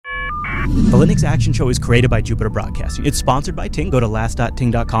The Linux Action Show is created by Jupiter Broadcasting. It's sponsored by Ting. Go to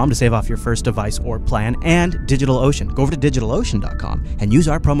last.ting.com to save off your first device or plan, and DigitalOcean. Go over to DigitalOcean.com and use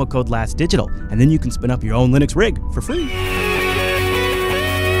our promo code LASTDigital, and then you can spin up your own Linux rig for free. Welcome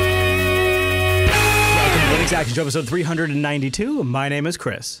to Linux Action Show, episode 392. My name is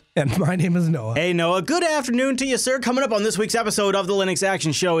Chris. And my name is Noah. Hey, Noah. Good afternoon to you, sir. Coming up on this week's episode of the Linux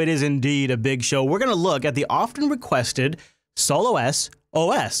Action Show, it is indeed a big show. We're going to look at the often requested Solus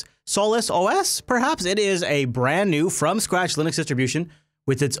OS. Solus OS, perhaps. It is a brand new from-scratch Linux distribution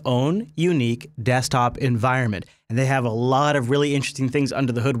with its own unique desktop environment. And they have a lot of really interesting things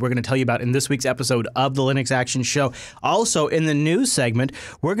under the hood we're going to tell you about in this week's episode of the Linux Action Show. Also, in the news segment,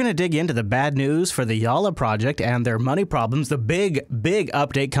 we're going to dig into the bad news for the Jolla project and their money problems, the big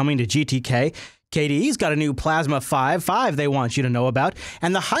update coming to GTK. KDE's got a new Plasma 5.5 they want you to know about,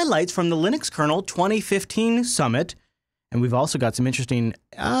 and the highlights from the Linux Kernel 2015 Summit. And we've also got some interesting,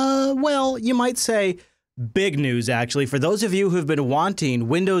 well, you might say big news, actually. For those of you who've been wanting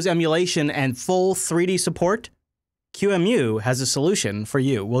Windows emulation and full 3D support, QEMU has a solution for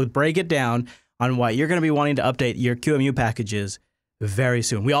you. We'll break it down on why you're going to be wanting to update your QEMU packages very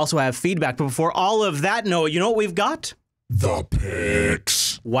soon. We also have feedback, but before all of that, Noah, you know what we've got? The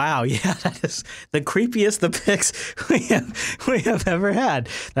pics. Wow, yeah, that is the creepiest the pics we have ever had.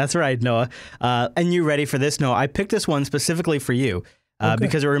 That's right, Noah. And you ready for this, Noah? I picked this one specifically for you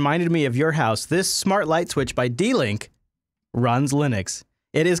because it reminded me of your house. This smart light switch by D-Link runs Linux.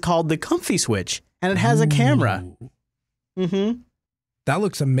 It is called the Comfy Switch, and it has a camera. That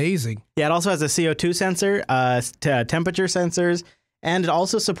looks amazing. Yeah, it also has a CO2 sensor, temperature sensors, and it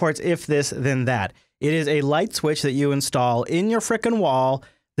also supports if this, then that. It is a light switch that you install in your frickin' wall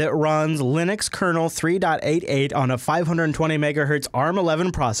that runs Linux kernel 3.88 on a 520 megahertz ARM11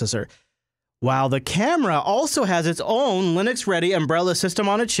 processor. While the camera also has its own Linux-ready Umbrella system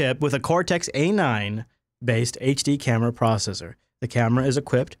on a chip with a Cortex A9-based HD camera processor. The camera is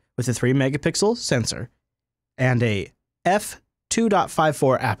equipped with a 3-megapixel sensor and a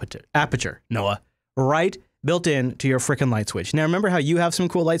f2.54 aperture, Noah, right built in to your frickin' light switch. Now, remember how you have some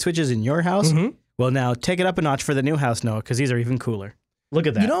cool light switches in your house? Well, now take it up a notch for the new house, Noah, because these are even cooler. Look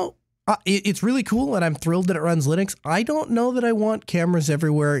at that. You know, it's really cool, and I'm thrilled that it runs Linux. I don't know that I want cameras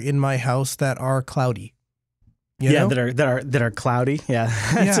everywhere in my house that are cloudy. You know? that are cloudy. Yeah,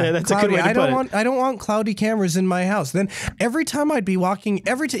 that's a good way to put it. I don't want cloudy cameras in my house. Then every time I'd be walking,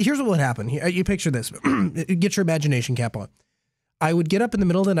 here's what would happen. You picture this. Get your imagination cap on. I would get up in the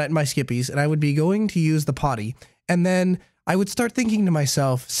middle of the night in my skippies, and I would be going to use the potty, and then I would start thinking to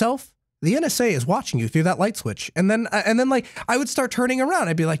myself, the NSA is watching you through that light switch. And then like I would start turning around.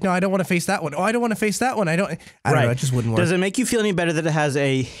 I'd be like, no, I don't want to face that one. Oh, I don't want to face that one. I don't know. It just wouldn't work. Does it make you feel any better that it has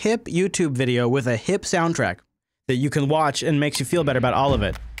a hip YouTube video with a hip soundtrack that you can watch and makes you feel better about all of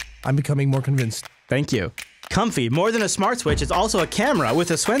it? I'm becoming more convinced. Thank you. Comfy. More than a smart switch, it's also a camera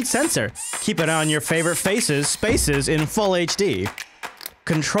with a sensor. Keep it on your favorite spaces in full HD.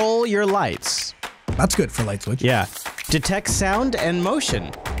 Control your lights. That's good for light switch. Yeah. Detect sound and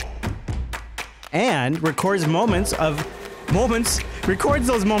motion. And records those moments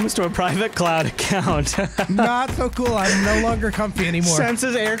to a private cloud account. Not so cool. I'm no longer comfy anymore.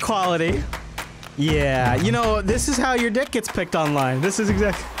 Senses air quality. Yeah, you know, this is how your dick gets picked online. This is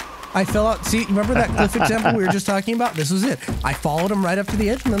exactly... I fell out. See, remember that cliff example we were just talking about? This was it. I followed them right up to the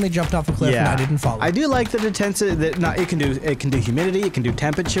edge, and then they jumped off a cliff, and I didn't follow. I do like that it can do humidity, it can do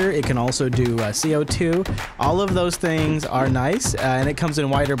temperature, it can also do CO2. All of those things are nice, and it comes in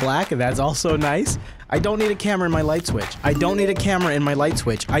white or black, and that's also nice. I don't need a camera in my light switch. I don't need a camera in my light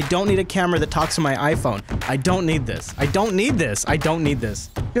switch. I don't need a camera that talks to my iPhone. I don't need this. I don't need this. I don't need this.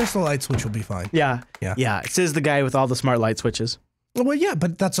 Just the light switch will be fine. Yeah. Says the guy with all the smart light switches. Well, yeah,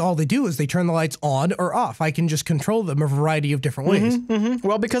 but that's all they do is they turn the lights on or off. I can just control them a variety of different ways.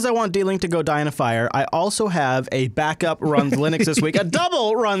 Well, because I want D-Link to go die in a fire, I also have a backup runs Linux this week. A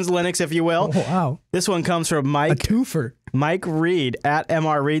double runs Linux, if you will. Oh, wow. This one comes from Mike. A twofer. Mike Reed at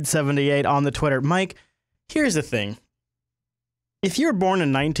MRReed78 on the Twitter. Mike, here's the thing. If you were born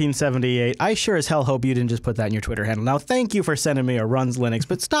in 1978, I sure as hell hope you didn't just put that in your Twitter handle. Now, thank you for sending me a runs Linux,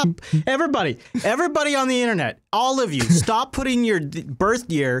 but stop. Everybody on the internet, all of you, stop putting your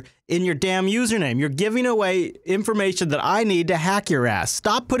birth year in your damn username. You're giving away information that I need to hack your ass.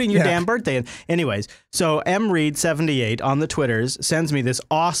 Stop putting your damn birthday in. Anyways, so mreed78 on the Twitters sends me this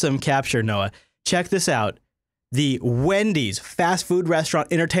awesome capture, Noah. Check this out. The Wendy's fast food restaurant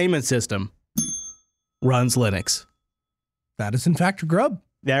entertainment system runs Linux. That is, in fact, Grub.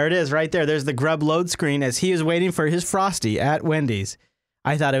 There it is, right there. There's the Grub load screen as he is waiting for his Frosty at Wendy's.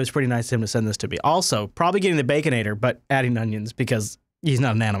 I thought it was pretty nice of him to send this to me. Also, probably getting the Baconator, but adding onions because he's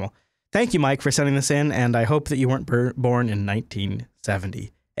not an animal. Thank you, Mike, for sending this in, and I hope that you weren't born in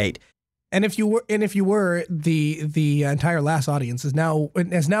 1978. And if you were, the entire last audience is now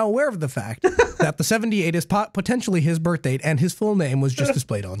aware of the fact that the 78 is potentially his birth date, and his full name was just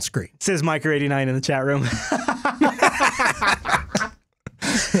displayed on screen. Says Miker89 in the chat room.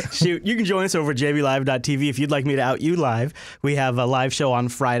 Shoot, you can join us over at jblive.tv if you'd like me to out you live. We have a live show on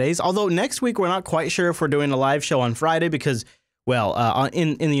Fridays, although next week we're not quite sure if we're doing a live show on Friday because, well,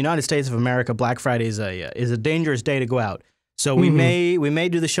 in the United States of America, Black Friday is a dangerous day to go out. So we may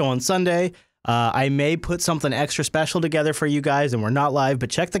do the show on Sunday. I may put something extra special together for you guys, and we're not live, but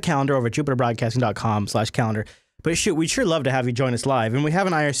check the calendar over at jupiterbroadcasting.com/calendar. But shoot, we'd sure love to have you join us live. And we have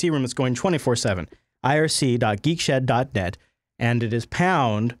an IRC room that's going 24/7, irc.geekshed.net, and it is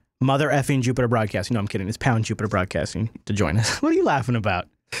pound mother effing Jupiter Broadcasting. No, I'm kidding. It's pound Jupiter Broadcasting to join us. What are you laughing about?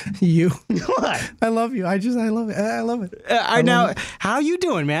 You. What? I love you. I love it. I love it. How you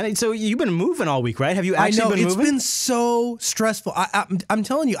doing, man? So you've been moving all week, right? Have you actually been moving? It's been so stressful. I'm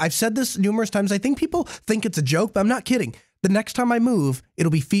telling you, I've said this numerous times. I think people think it's a joke, but I'm not kidding. The next time I move,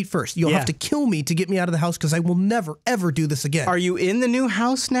 it'll be feet first. You'll have to kill me to get me out of the house because I will never, ever do this again. Are you in the new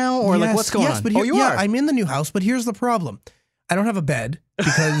house now? Or like what's going on? But you are. I'm in the new house, but here's the problem. I don't have a bed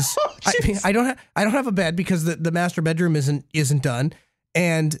because I don't have a bed because the master bedroom isn't done.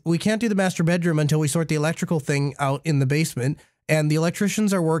 And we can't do the master bedroom until we sort the electrical thing out in the basement. And the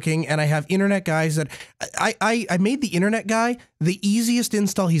electricians are working, and I have internet guys that I made the internet guy the easiest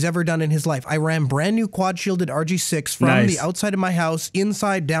install he's ever done in his life. I ran brand new quad shielded RG6 from the outside of my house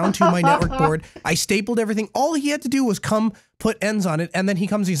inside down to my network board. I stapled everything. All he had to do was come put ends on it, and then he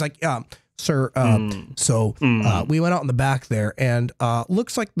comes. He's like, sir, we went out in the back there, and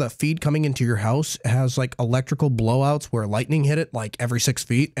looks like the feed coming into your house has like electrical blowouts where lightning hit it like every 6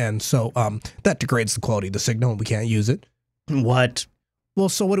 feet, and so that degrades the quality of the signal, and we can't use it. What? Well,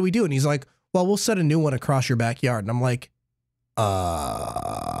 so what do we do? And he's like, well, we'll set a new one across your backyard. And I'm like,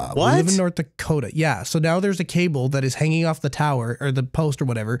 what? We live in North Dakota. Yeah. So now there's a cable that is hanging off the tower or the post or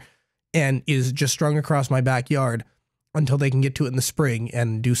whatever, and is just strung across my backyard until they can get to it in the spring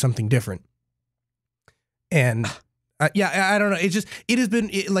and do something different. And I don't know. It has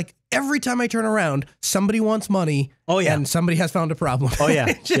been like every time I turn around, somebody wants money. Oh yeah. And somebody has found a problem. Oh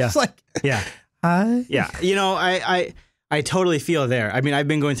yeah. Yeah. You know, I totally feel there. I mean, I've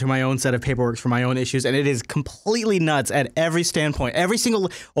been going through my own set of paperwork for my own issues, and it is completely nuts at every standpoint. Every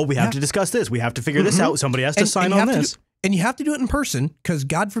single, we have to discuss this. We have to figure this out. Somebody has to sign on this. And you have to do it in person because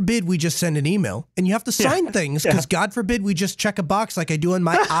God forbid we just send an email. And you have to sign things because God forbid we just check a box like I do in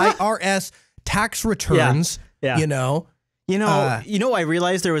my IRS tax returns, you know. I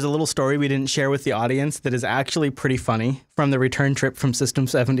realized there was a little story we didn't share with the audience that is actually pretty funny from the return trip from System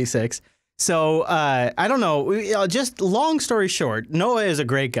 76. So, I don't know, just long story short, Noah is a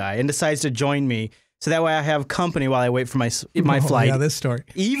great guy and decides to join me so that way I have company while I wait for my flight. Yeah, this story.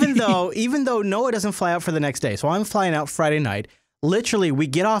 even though Noah doesn't fly out for the next day. So I'm flying out Friday night. Literally, we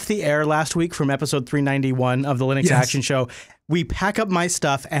get off the air last week from episode 391 of the Linux Action Show. We pack up my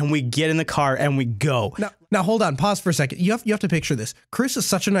stuff and we get in the car and we go. Now hold on, pause for a second. You have to picture this. Chris is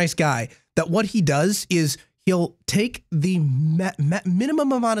such a nice guy that what he does is he'll take the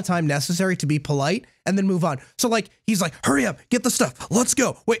minimum amount of time necessary to be polite and then move on. So like, he's like, hurry up, get the stuff. Let's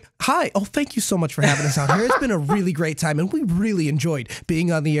go. Wait, hi. Oh, thank you so much for having us out here. It's been a really great time. And we really enjoyed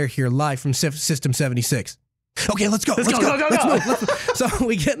being on the air here live from System 76. Okay, let's go. Let's move. So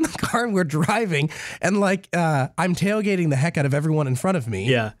we get in the car and we're driving, and like I'm tailgating the heck out of everyone in front of me.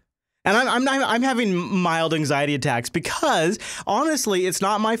 Yeah. And I'm having mild anxiety attacks because, honestly, it's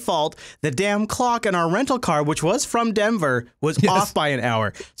not my fault. The damn clock in our rental car, which was from Denver, was off by an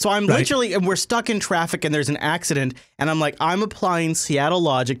hour. So I'm literally, and we're stuck in traffic and there's an accident. And I'm like, I'm applying Seattle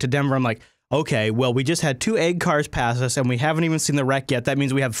logic to Denver. I'm like, okay, well, we just had 2 egg cars pass us and we haven't even seen the wreck yet. That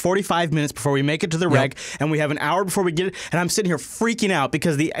means we have 45 minutes before we make it to the wreck, and we have an hour before we get it. And I'm sitting here freaking out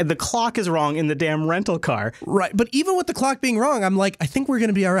because the clock is wrong in the damn rental car. Right. But even with the clock being wrong, I'm like, I think we're going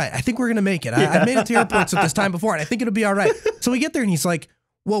to be all right. I think we're going to make it. I've made it to airports at this time before, and I think it'll be all right. So we get there and he's like,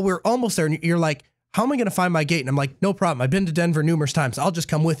 well, we're almost there. And you're like, how am I going to find my gate? And I'm like, no problem. I've been to Denver numerous times. I'll just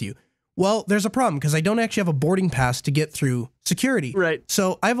come with you. Well, there's a problem because I don't actually have a boarding pass to get through security. Right.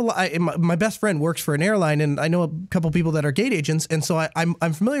 So I have my best friend works for an airline, and I know a couple people that are gate agents, and so I'm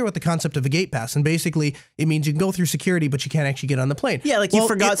familiar with the concept of a gate pass. And basically, it means you can go through security, but you can't actually get on the plane. Yeah, like you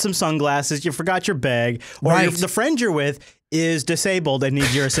forgot some sunglasses, you forgot your bag, or the friend you're with is disabled and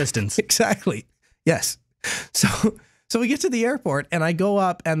needs your assistance. Exactly. Yes. So we get to the airport and I go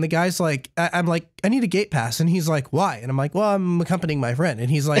up and the guy's like, I'm like, I need a gate pass. And he's like, why? And I'm like, well, I'm accompanying my friend. And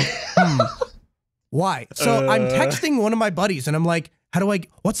he's like, why? So I'm texting one of my buddies and I'm like,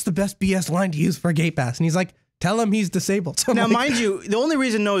 what's the best BS line to use for a gate pass? And he's like, tell him he's disabled. So now, mind you, the only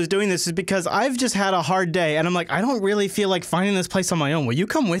reason Noah's doing this is because I've just had a hard day, and I'm like, I don't really feel like finding this place on my own. Will you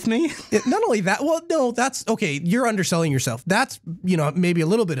come with me? Not only that, well, no, that's okay. You're underselling yourself. That's, maybe a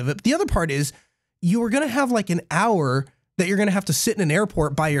little bit of it. But the other part is you were going to have like an hour that you're going to have to sit in an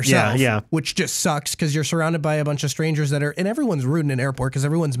airport by yourself, which just sucks because you're surrounded by a bunch of strangers and everyone's rude in an airport because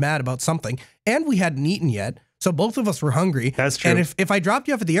everyone's mad about something. And we hadn't eaten yet. So both of us were hungry. That's true. And if I dropped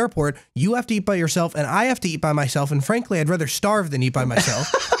you off at the airport, you have to eat by yourself and I have to eat by myself. And frankly, I'd rather starve than eat by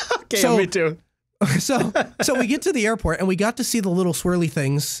myself. Okay, me too. So we get to the airport and we got to see the little swirly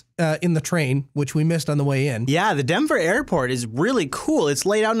things in the train, which we missed on the way in. Yeah, the Denver airport is really cool. It's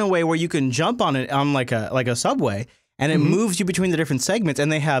laid out in a way where you can jump on it on like a subway, and it moves you between the different segments,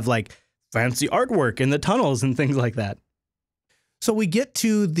 and they have like fancy artwork in the tunnels and things like that. So we get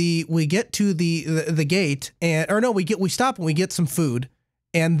to the gate, we stop and we get some food,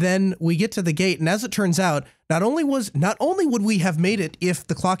 and then we get to the gate, and as it turns out, not only would we have made it if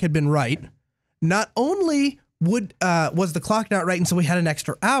the clock had been right, not only was the clock not right, and so we had an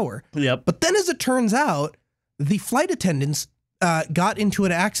extra hour. Yep. But then, as it turns out, the flight attendants got into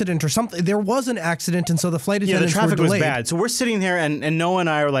an accident or something. There was an accident, and so the flight attendants were delayed. The traffic was bad. So we're sitting there, and Noah and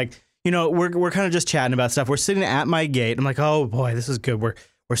I are like, we're kind of just chatting about stuff. We're sitting at my gate. I'm like, oh boy, this is good.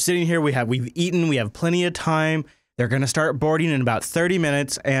 We're sitting here. We've eaten. We have plenty of time. They're gonna start boarding in about 30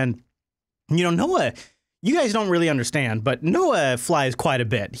 minutes. And Noah, you guys don't really understand, but Noah flies quite a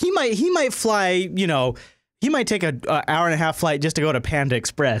bit. He might fly. He might take an hour and a half flight just to go to Panda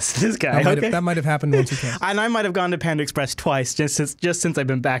Express. This guy. That might have happened once or twice. And I might have gone to Panda Express twice just since I've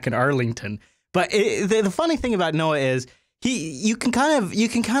been back in Arlington. But the funny thing about Noah is, you can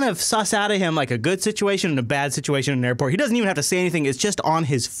kind of suss out of him like a good situation and a bad situation in an airport. He doesn't even have to say anything. It's just on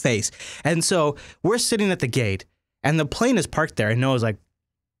his face. And so we're sitting at the gate and the plane is parked there, and Noah's like,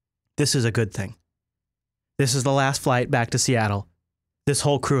 this is a good thing. This is the last flight back to Seattle. This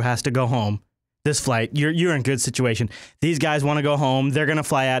whole crew has to go home. This flight, you're in good situation. These guys want to go home. They're going to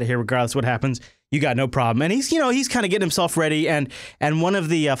fly out of here regardless of what happens. You got no problem. And he's kind of getting himself ready. And one of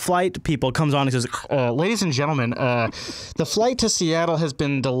the flight people comes on and says, ladies and gentlemen, the flight to Seattle has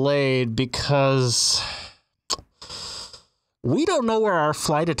been delayed because we don't know where our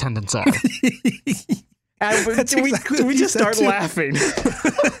flight attendants are. And we just start laughing.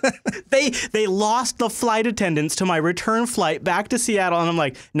 They lost the flight attendants to my return flight back to Seattle. And I'm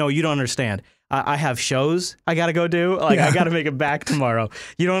like, no, you don't understand. I have shows I got to go do. I got to make it back tomorrow.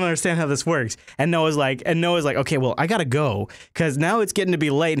 You don't understand how this works. And Noah's like, okay, well, I got to go because now it's getting to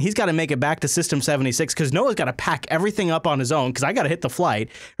be late and he's got to make it back to System 76 because Noah's got to pack everything up on his own because I got to hit the flight,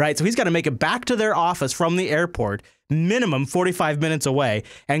 right? So he's got to make it back to their office from the airport, minimum 45 minutes away,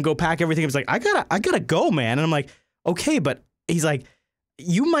 and go pack everything. He's like, I gotta go, man. And I'm like, okay, but he's like,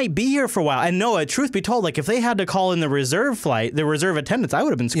 you might be here for a while. And Noah, truth be told, like if they had to call in the reserve flight, the reserve attendants, I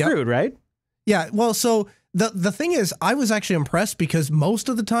would have been screwed, right? Yeah, well, so the thing is, I was actually impressed because most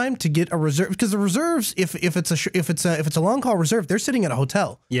of the time to get a reserve, because the reserves, if it's a long haul reserve, they're sitting at a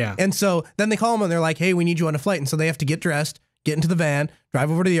hotel. Yeah. And so then they call them and they're like, hey, we need you on a flight, and so they have to get dressed, get into the van, drive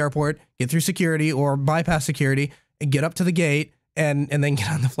over to the airport, get through security or bypass security, and get up to the gate, and then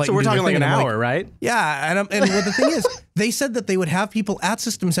get on the flight. So we're talking like an hour, right? Yeah, and well, the thing is, they said that they would have people at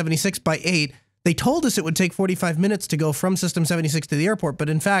System 76 by 8. They told us it would take 45 minutes to go from System 76 to the airport, but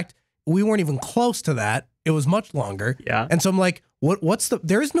in fact, we weren't even close to that. It was much longer. Yeah. And so I'm like,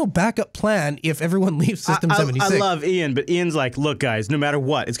 there is no backup plan if everyone leaves System 76. I love Ian, but Ian's like, look, guys, no matter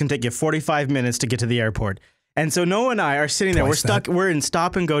what, it's going to take you 45 minutes to get to the airport. And so Noah and I are sitting there. We're in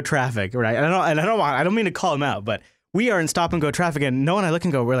stop and go traffic, right? And I don't mean to call him out, but we are in stop and go traffic. And Noah and I look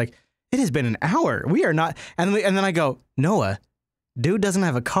and go, we're like, it has been an hour. We are not. And then I go, Noah, dude doesn't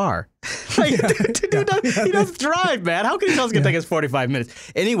have a car. Like, he doesn't drive, man. How can he tell it's going to take us 45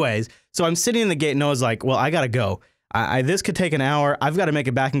 minutes? Anyways, so I'm sitting in the gate. Noah's like, well, I got to go. This could take an hour. I've got to make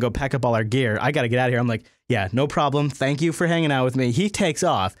it back and go pack up all our gear. I got to get out of here. I'm like, yeah, no problem. Thank you for hanging out with me. He takes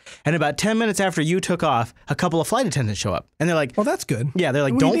off. And about 10 minutes after you took off, a couple of flight attendants show up. And they're like, well, that's good. Yeah, they're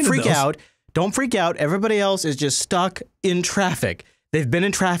like, don't freak out. Don't freak out. Everybody else is just stuck in traffic. They've been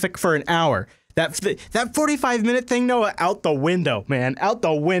in traffic for an hour. That 45-minute thing, Noah, out the window, man. Out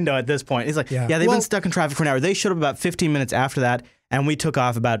the window at this point. He's like, yeah, they've been stuck in traffic for an hour. They showed up about 15 minutes after that, and we took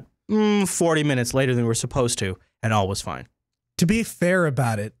off about 40 minutes later than we were supposed to, and all was fine. To be fair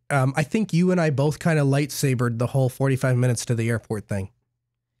about it, I think you and I both kind of lightsabered the whole 45 minutes to the airport thing.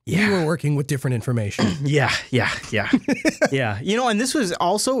 Yeah. We were working with different information. Yeah. You know, and this was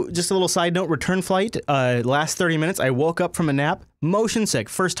also, just a little side note, return flight, last 30 minutes, I woke up from a nap, motion sick,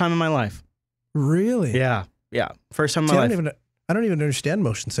 first time in my life. Really? Yeah. First time in my life. I don't even understand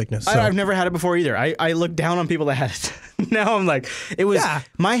motion sickness. So. I've never had it before either. I look down on people that had it. Now I'm like, it was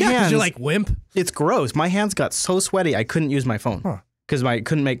my hands. You're like wimp. It's gross. My hands got so sweaty I couldn't use my phone because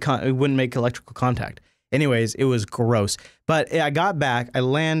it wouldn't make electrical contact. Anyways, it was gross. But I got back. I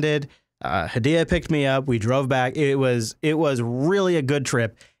landed. Hadia picked me up. We drove back. It was really a good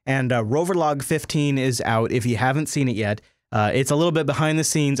trip. And Rover Log 15 is out. If you haven't seen it yet, it's a little bit behind the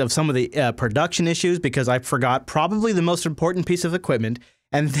scenes of some of the production issues because I forgot probably the most important piece of equipment.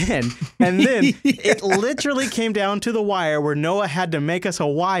 And then it literally came down to the wire where Noah had to make us a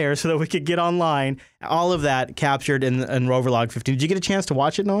wire so that we could get online. All of that captured in Rover Log 15. Did you get a chance to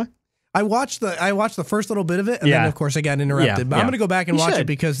watch it, Noah? I watched the first little bit of it, and then of course I got interrupted. But I'm going to go back and watch it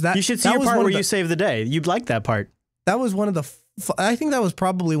because you should see your part where you save the day. You'd like that part. That was one of the. I think that was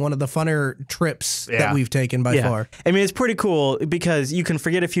probably one of the funner trips that we've taken by far. I mean, it's pretty cool because you can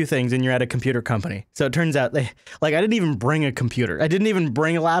forget a few things and you're at a computer company. So it turns out, like, I didn't even bring a computer. I didn't even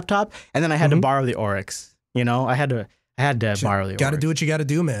bring a laptop, and then I had to borrow the Oryx. You know, I had to borrow the Oryx. Got to do what you got to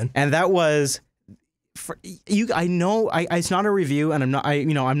do, man. And that was. For you, I know it's not a review, and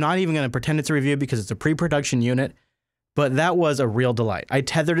I'm not even going to pretend it's a review because it's a pre-production unit. But that was a real delight. I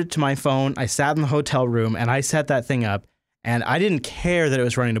tethered it to my phone. I sat in the hotel room and I set that thing up, and I didn't care that it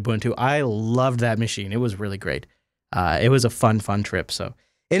was running Ubuntu. I loved that machine. It was really great. It was a fun trip. So,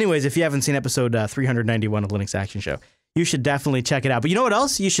 anyways, if you haven't seen episode 391 of Linux Action Show, you should definitely check it out. But you know what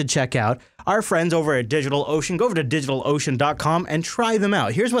else you should check out? Our friends over at DigitalOcean. Go over to DigitalOcean.com and try them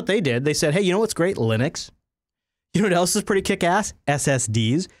out. Here's what they did. They said, hey, you know what's great? Linux. You know what else is pretty kick-ass?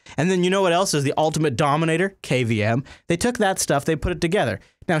 SSDs. And then you know what else is the ultimate dominator? KVM. They took that stuff, they put it together.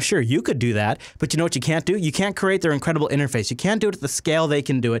 Now, sure, you could do that, but you know what you can't do? You can't create their incredible interface. You can't do it at the scale they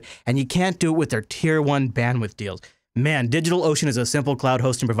can do it, and you can't do it with their tier 1 bandwidth deals. Man, DigitalOcean is a simple cloud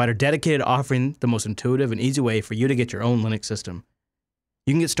hosting provider dedicated to offering the most intuitive and easy way for you to get your own Linux system.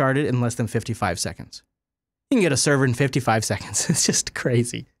 You can get started in less than 55 seconds. You can get a server in 55 seconds. It's just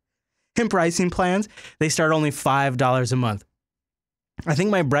crazy. In pricing plans, they start only $5 a month. I think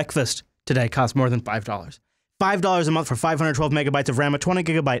my breakfast today cost more than $5. $5 a month for 512 megabytes of RAM, a 20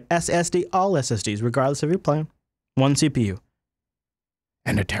 gigabyte SSD, all SSDs, regardless of your plan, 1 CPU,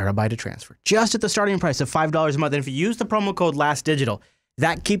 and a terabyte of transfer. Just at the starting price of $5 a month. And if you use the promo code LASTDigital,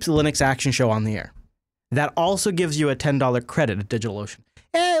 that keeps the Linux Action Show on the air. That also gives you a $10 credit at DigitalOcean.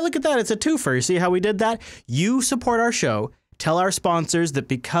 Hey, look at that. It's a twofer. You see how we did that? You support our show. Tell our sponsors that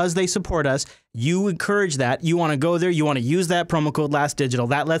because they support us, you encourage that. You want to go there. You want to use that promo code LASTDigital.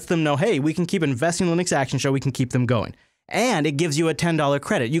 That lets them know, hey, we can keep investing in Linux Action Show. We can keep them going. And it gives you a $10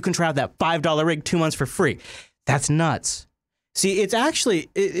 credit. You can try out that $5 rig 2 months for free. That's nuts. See, it's actually,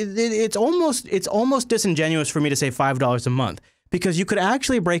 it's almost disingenuous for me to say $5 a month because you could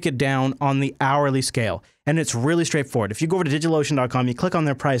actually break it down on the hourly scale. And it's really straightforward. If you go over to DigitalOcean.com, you click on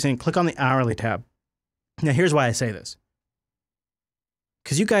their pricing, click on the hourly tab. Now, here's why I say this.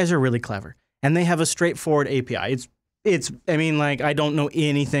 Because you guys are really clever, and they have a straightforward API. I mean, like, I don't know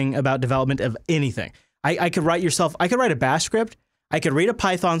anything about development of anything. I could write a Bash script, I could read a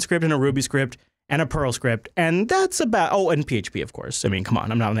Python script and a Ruby script and a Perl script, and that's about, and PHP, of course. I mean, come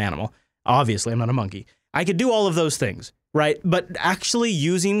on, I'm not an animal. Obviously, I'm not a monkey. I could do all of those things, right? But actually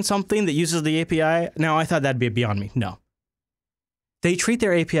using something that uses the API, now I thought that'd be beyond me. No. They treat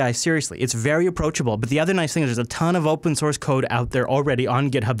their API seriously. It's very approachable. But the other nice thing is there's a ton of open source code out there already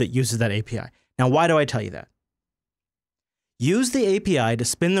on GitHub that uses that API. Now, why do I tell you that? Use the API to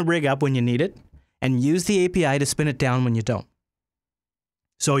spin the rig up when you need it, and use the API to spin it down when you don't.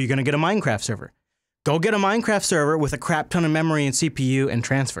 So you're going to get a Minecraft server. Go get a Minecraft server with a crap ton of memory and CPU and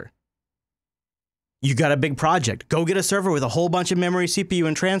transfer. You got a big project. Go get a server with a whole bunch of memory, CPU,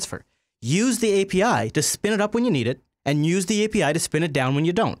 and transfer. Use the API to spin it up when you need it, and use the API to spin it down when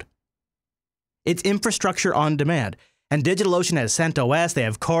you don't. It's infrastructure on demand. And DigitalOcean has CentOS, they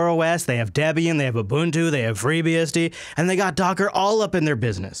have CoreOS, they have Debian, they have Ubuntu, they have FreeBSD, and they got Docker all up in their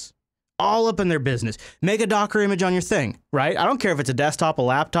business. All up in their business. Make a Docker image on your thing, right? I don't care if it's a desktop, a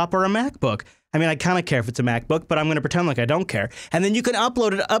laptop, or a MacBook. I mean, I kind of care if it's a MacBook, but I'm going to pretend like I don't care. And then you can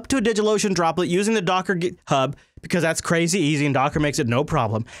upload it up to a DigitalOcean droplet using the Docker hub, because that's crazy easy and Docker makes it no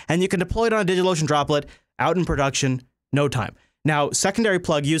problem. And you can deploy it on a DigitalOcean droplet out in production, no time. Now, secondary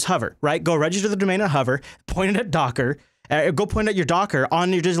plug, use Hover, right? Go register the domain at Hover, point it at Docker, go point at your Docker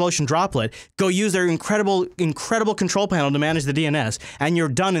on your DigitalOcean droplet, go use their incredible control panel to manage the DNS, and you're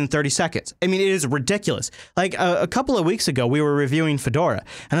done in 30 seconds. I mean, it is ridiculous. Like a couple of weeks ago, we were reviewing Fedora,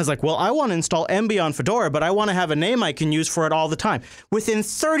 and I was like, well, I want to install MB on Fedora, but I want to have a name I can use for it all the time. Within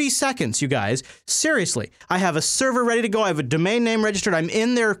 30 seconds, you guys, seriously, I have a server ready to go, I have a domain name registered, I'm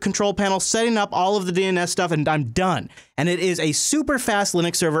in their control panel setting up all of the DNS stuff, and I'm done. and it is a super fast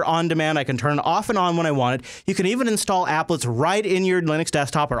Linux server on demand. I can turn it off and on when I want it. You can even install applets right in your Linux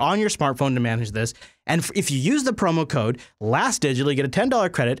desktop or on your smartphone to manage this. And if you use the promo code LASTDigital, you get a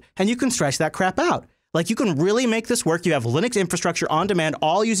 $10 credit, and you can stretch that crap out. Like, you can really make this work. You have Linux infrastructure on demand,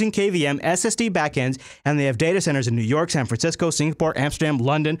 all using KVM, SSD backends, and they have data centers in New York, San Francisco, Singapore, Amsterdam,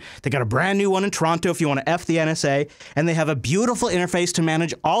 London. They got a brand new one in Toronto if you want to F the NSA, and they have a beautiful interface to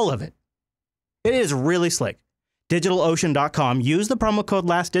manage all of it. It is really slick. DigitalOcean.com. Use the promo code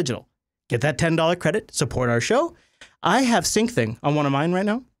LASTDigital. Get that $10 credit. Support our show. I have SyncThing on one of mine right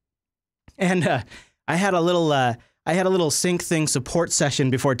now, and I had a little SyncThing support session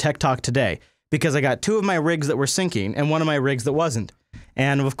before Tech Talk today, because I got two of my rigs that were syncing and one of my rigs that wasn't.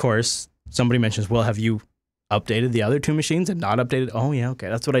 And of course, somebody mentions, well, have you updated the other two machines and not updated? Oh yeah, okay,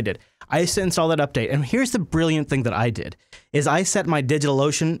 that's what I did. I installed that update. And here's the brilliant thing that I did, is I set my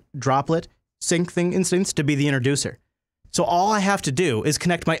DigitalOcean droplet SyncThing instance to be the introducer. So all I have to do is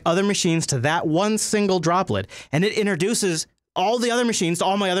connect my other machines to that one single droplet, and it introduces all the other machines to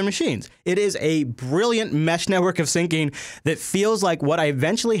all my other machines. It is a brilliant mesh network of syncing that feels like what I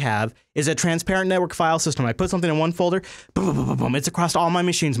eventually have is a transparent network file system. I put something in one folder, boom, boom, boom, boom, boom. It's across all my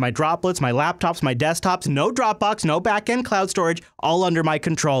machines, my droplets, my laptops, my desktops, no Dropbox, no backend cloud storage, all under my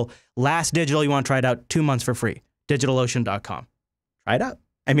control. LASTDigital, you want to try it out, 2 months for free. DigitalOcean.com. Try it out.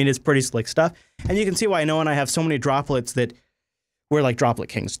 I mean, it's pretty slick stuff. And you can see why Noah and I have so many droplets that we're like droplet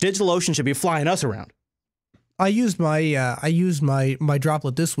kings. DigitalOcean should be flying us around. I used my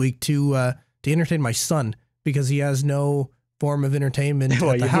droplet this week to entertain my son, because he has no form of entertainment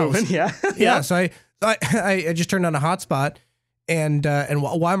at the house. Moving? Yeah. Yeah. So I just turned on a hotspot, and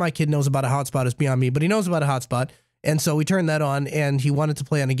why my kid knows about a hotspot is beyond me, but he knows about a hotspot, and so we turned that on, and he wanted to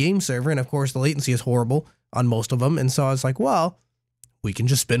play on a game server, and of course the latency is horrible on most of them, and so I was like, well, we can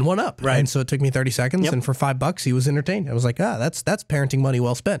just spin one up, right? And so it took me 30 seconds, and for $5 he was entertained. I was like, that's parenting money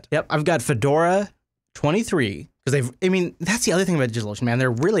well spent. Yep. I've got Fedora 23, because that's the other thing about DigitalOcean, man.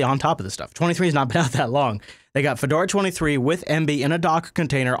 They're really on top of this stuff. 23 has not been out that long. They got Fedora 23 with Emby in a Docker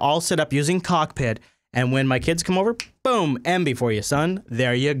container, all set up using Cockpit. And when my kids come over, boom, Emby for you, son.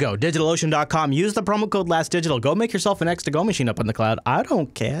 There you go. DigitalOcean.com. Use the promo code LASTDigital. Go make yourself an X2Go machine up on the cloud. I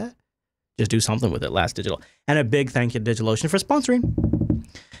don't care. Just do something with it, LASTDigital. And a big thank you to DigitalOcean for sponsoring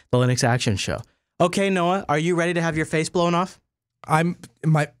the Linux Action Show. Okay, Noah, are you ready to have your face blown off?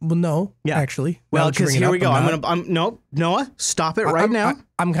 No, actually. Well, because here we go. Nope, Noah, stop it right now.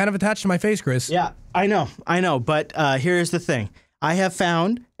 I'm kind of attached to my face, Chris. Yeah, I know. But here's the thing. I have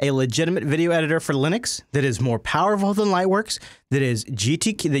found a legitimate video editor for Linux that is more powerful than Lightworks, that is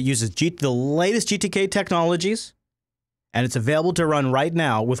GTK, that uses the latest GTK technologies, and it's available to run right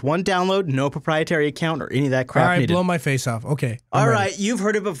now with one download, no proprietary account or any of that crap. All right, needed. blow my face off. Okay. All right, you've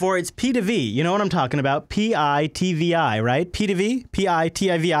heard it before. It's P2V. You know what I'm talking about? P-I-T-V-I, right? P2V?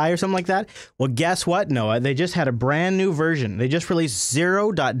 P-I-T-I-V-I or something like that? Well, guess what, Noah? They just had a brand new version. They just released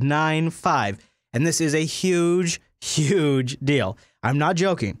 0.95, and this is a huge, huge deal. I'm not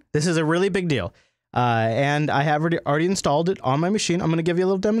joking. This is a really big deal. And I have already installed it on my machine. I'm going to give you a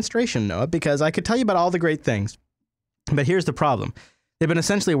little demonstration, Noah, because I could tell you about all the great things. But here's the problem. They've been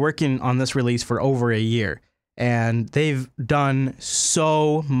essentially working on this release for over a year, and they've done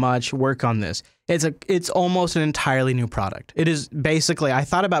so much work on this. It's almost an entirely new product. It is basically, I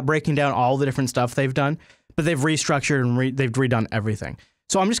thought about breaking down all the different stuff they've done, but they've restructured and they've redone everything.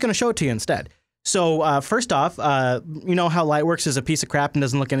 So I'm just going to show it to you instead. So first off, you know how Lightworks is a piece of crap and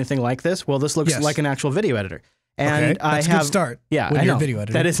doesn't look anything like this? Well, this looks like an actual video editor. And that's a good start. Yeah, with your video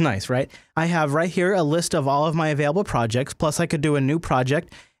editor. That is nice, right? I have right here a list of all of my available projects. Plus, I could do a new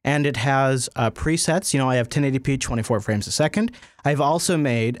project, and it has presets. You know, I have 1080p, 24 frames a second. I've also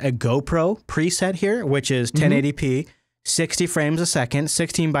made a GoPro preset here, which is 1080p, 60 frames a second,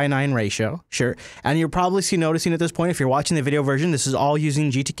 16:9 ratio. Sure. And you're probably noticing at this point, if you're watching the video version, this is all using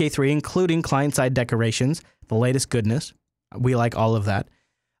GTK3, including client-side decorations, the latest goodness. We like all of that.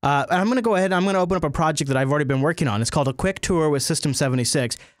 And I'm going to go ahead and I'm going to open up a project that I've already been working on. It's called A Quick Tour with System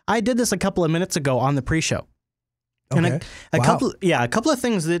 76. I did this a couple of minutes ago on the pre-show. Okay. And a couple of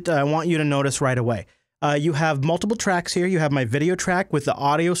things that I want you to notice right away. You have multiple tracks here. You have my video track with the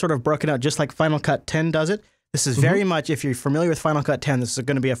audio sort of broken out just like Final Cut 10 does it. This is very much, if you're familiar with Final Cut 10, this is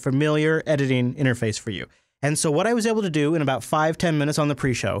going to be a familiar editing interface for you. And so what I was able to do in about 5-10 minutes on the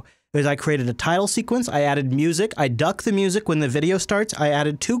pre-show is I created a title sequence, I added music, I duck the music when the video starts, I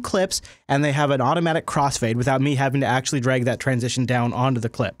added 2 clips, and they have an automatic crossfade without me having to actually drag that transition down onto the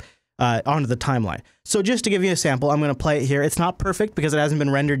clip, onto the timeline. So just to give you a sample, I'm going to play it here. It's not perfect because it hasn't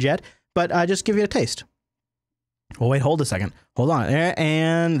been rendered yet, but just give you a taste. Well, wait, hold a second. Hold on. There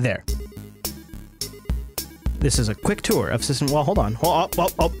and there. This is a quick tour of system. Well, hold on.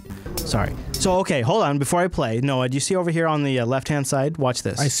 Sorry. So, okay, hold on. Before I play, Noah, do you see over here on the left-hand side? Watch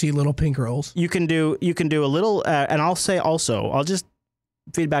this. I see little pink rolls. You can do a little, and I'll say also, I'll just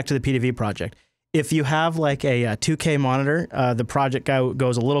feed back to the PDV project. If you have like a 2K monitor, the project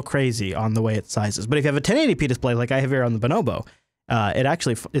goes a little crazy on the way it sizes. But if you have a 1080p display like I have here on the Bonobo,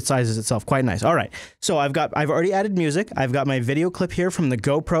 it sizes itself quite nice. All right, so I've already added music. I've got my video clip here from the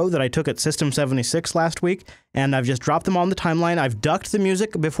GoPro that I took at System 76 last week, and I've just dropped them on the timeline. I've ducked the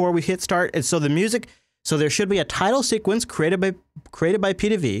music before we hit start, and so there should be a title sequence created by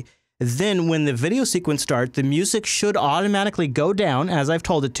PDV. Then when the video sequence starts, the music should automatically go down as I've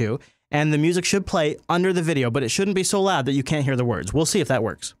told it to, and the music should play under the video, but it shouldn't be so loud that you can't hear the words. We'll see if that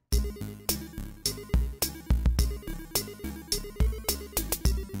works.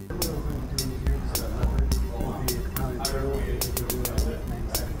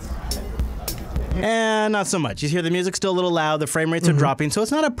 And not so much. You hear the music still a little loud, the frame rates are dropping, so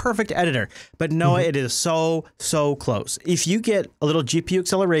it's not a perfect editor. But Noah, it is so close. If you get a little GPU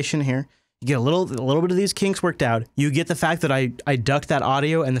acceleration here, you get a little bit of these kinks worked out, you get the fact that I ducked that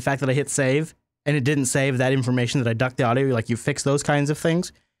audio and the fact that I hit save and it didn't save that information that I ducked the audio, like you fix those kinds of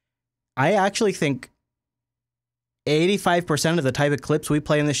things. I actually think 85% of the type of clips we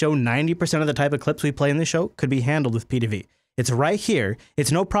play in the show, 90% of the type of clips we play in the show could be handled with PDV. It's right here.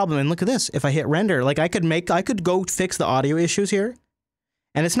 It's no problem. And look at this. If I hit render, like I could go fix the audio issues here.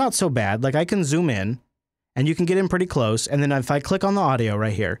 And it's not so bad. Like I can zoom in and you can get in pretty close. And then if I click on the audio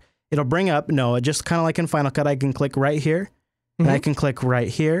right here, it'll bring up, just kind of like in Final Cut, I can click right here and I can click right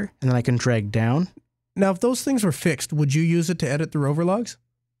here and then I can drag down. Now, if those things were fixed, would you use it to edit the rover logs?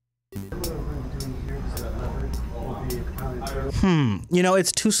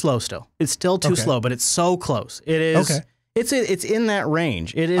 It's too slow still. It's still too slow, but it's so close. It is. Okay. It's in that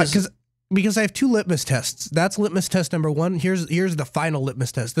range. It is because I have two litmus tests. That's litmus test number one. Here's the final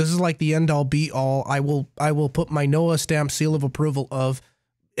litmus test. This is like the end all be all. I will put my Noah stamp seal of approval of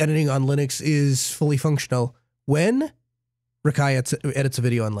editing on Linux is fully functional when Rikai edits a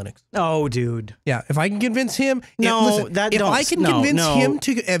video on Linux. Oh, dude. Yeah, if I can convince him, if I can convince him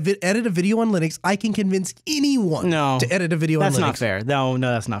to edit a video on Linux, I can convince anyone to edit a video on Linux. That's not fair. No,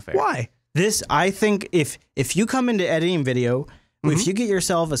 that's not fair. Why? I think if you come into editing video, if you get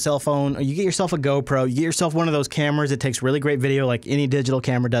yourself a cell phone or you get yourself a GoPro, you get yourself one of those cameras that takes really great video like any digital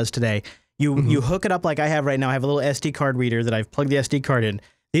camera does today, you hook it up like I have right now. I have a little SD card reader that I've plugged the SD card in.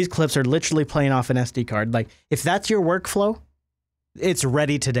 These clips are literally playing off an SD card. Like if that's your workflow, it's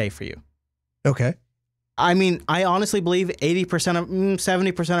ready today for you. Okay. I mean, I honestly believe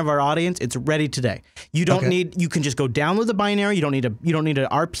 70% of our audience, it's ready today. You don't need, you can just go download the binary. You don't need an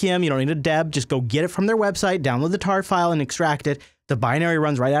RPM. You don't need a deb. Just go get it from their website, download the tar file and extract it. The binary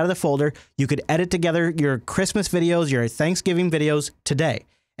runs right out of the folder. You could edit together your Christmas videos, your Thanksgiving videos today.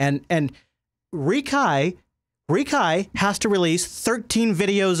 And Rikai has to release 13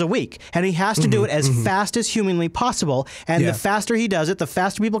 videos a week, and he has to do it as fast as humanly possible. And the faster he does it, the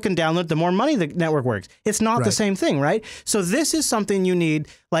faster people can download, the more money the network works. It's not the same thing, right? So this is something you need.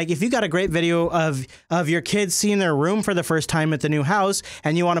 Like if you got a great video of your kids seeing their room for the first time at the new house,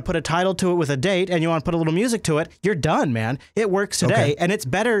 and you want to put a title to it with a date, and you want to put a little music to it, you're done, man. It works today, and it's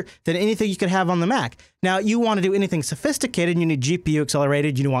better than anything you could have on the Mac. Now, you want to do anything sophisticated, you need GPU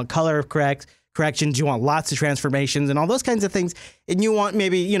accelerated, you want color corrections, you want lots of transformations and all those kinds of things, and you want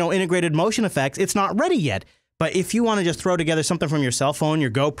maybe, integrated motion effects. It's not ready yet. But if you want to just throw together something from your cell phone,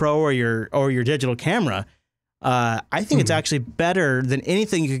 your GoPro, or your digital camera, I think it's actually better than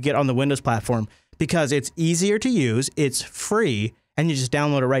anything you could get on the Windows platform because it's easier to use, it's free, and you just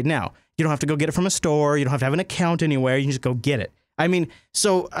download it right now. You don't have to go get it from a store, you don't have to have an account anywhere, you can just go get it. I mean,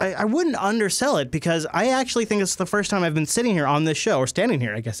 so I wouldn't undersell it because I actually think it's the first time I've been sitting here on this show, or standing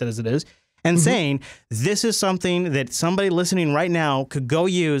here, I guess as it is, and saying this is something that somebody listening right now could go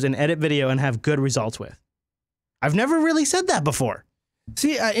use and edit video and have good results with. I've never really said that before.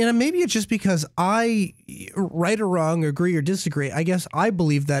 See, and maybe it's just because I, right or wrong, agree or disagree, I guess I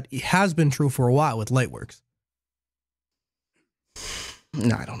believe that it has been true for a while with Lightworks.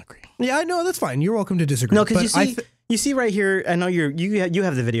 No, I don't agree. Yeah, I know, that's fine. You're welcome to disagree. No, because you see right here, I know you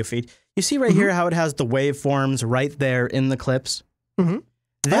have the video feed. You see right here how it has the waveforms right there in the clips?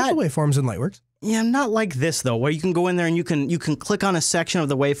 That's the waveforms in Lightworks. Yeah, not like this though, where you can go in there and you can click on a section of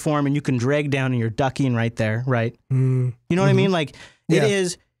the waveform and you can drag down and you're ducking right there, right? You know what I mean? Like it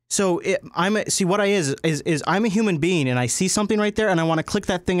is. So I'm a human being and I see something right there and I want to click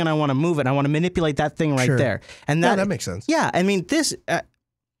that thing and I want to move it. And I want to manipulate that thing right there. And that makes sense. Yeah, I mean this.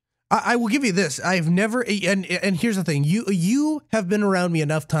 I will give you this. I've never, and here's the thing. You have been around me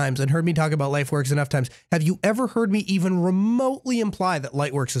enough times and heard me talk about LifeWorks enough times. Have you ever heard me even remotely imply that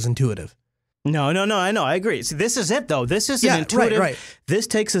LightWorks is intuitive? No, I know. I agree. See, this is it, though. This is an intuitive. Right. This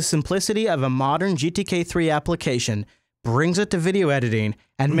takes the simplicity of a modern GTK3 application, brings it to video editing,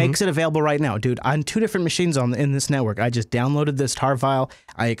 and makes it available right now. Dude, on 2 different machines in this network, I just downloaded this tar file,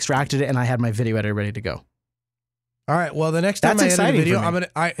 I extracted it, and I had my video editor ready to go. All right. Well, the next time I edit a video,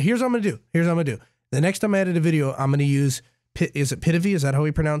 here's what I'm gonna do. The next time I edit a video, I'm gonna use is it Pitivy? Is that how we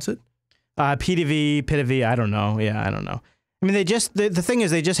pronounce it? Pitivy. I don't know. Yeah, I don't know. I mean, the thing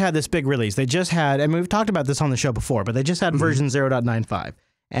is, they just had this big release. They just had, I mean, we've talked about this on the show before, but they just had version 0.95,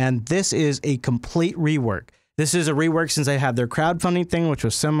 and this is a complete rework. This is a rework since they had their crowdfunding thing, which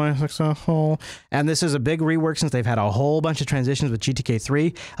was semi-successful. And this is a big rework since they've had a whole bunch of transitions with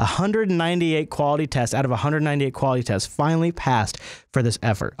GTK3. 198 quality tests out of 198 quality tests finally passed for this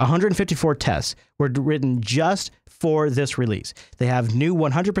effort. 154 tests were written just for this release. They have new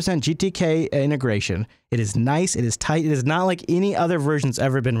 100% GTK integration. It is nice. It is tight. It is not like any other version's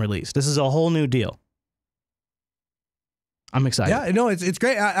ever been released. This is a whole new deal. I'm excited. Yeah, no, it's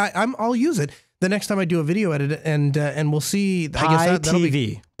great. I'll use it the next time I do a video edit, and we'll see. I guess that'll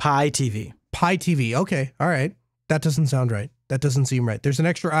be Pi TV. Okay, all right. That doesn't sound right. That doesn't seem right. There's an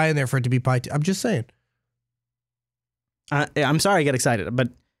extra I in there for it to be Pi. I'm just saying. I'm sorry I get excited, but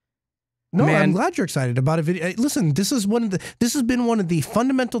no, man, I'm glad you're excited about a video. Listen, this has been one of the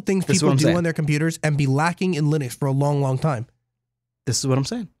fundamental things people do on their computers and be lacking in Linux for a long, long time. This is what I'm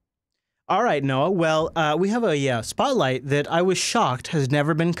saying. All right, Noah. Well, we have a spotlight that I was shocked has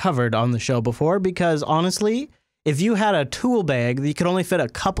never been covered on the show before, because honestly, if you had a tool bag that you could only fit a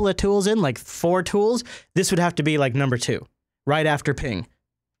couple of tools in, like 4 tools, this would have to be like number 2, right after Ping.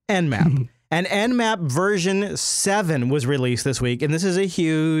 Nmap. And Nmap version 7 was released this week, and this is a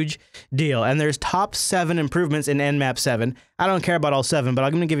huge deal. And there's top 7 improvements in Nmap 7. I don't care about all 7, but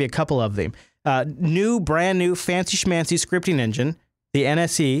I'm going to give you a couple of them. Brand new fancy schmancy scripting engine. The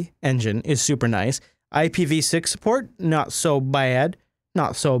NSE engine is super nice. IPv6 support, not so bad.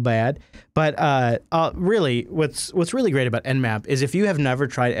 But really, what's really great about Nmap is if you have never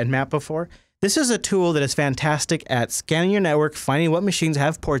tried Nmap before, this is a tool that is fantastic at scanning your network, finding what machines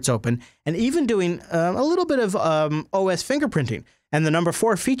have ports open, and even doing a little bit of OS fingerprinting. And the number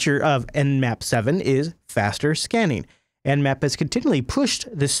 4 feature of Nmap 7 is faster scanning. Nmap has continually pushed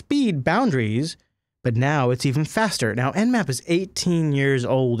the speed boundaries, but now it's even faster. Now, Nmap is 18 years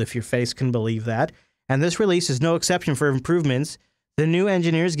old, if your face can believe that, and this release is no exception for improvements. The new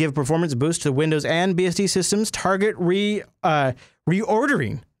engineers give performance boost to Windows and BSD systems. Target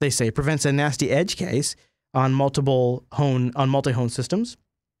reordering, they say, prevents a nasty edge case on multi-hone systems.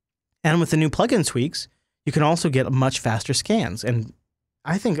 And with the new plugin tweaks, you can also get much faster scans. And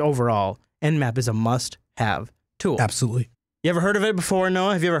I think overall, Nmap is a must-have tool. Absolutely. You ever heard of it before,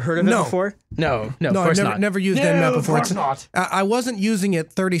 Noah? Have you ever heard of it before? No, of course I've not. never used Nmap before. Of course not. I wasn't using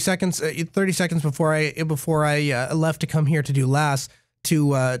it 30 seconds before I left to come here to do last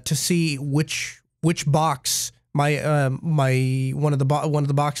to see which box my one of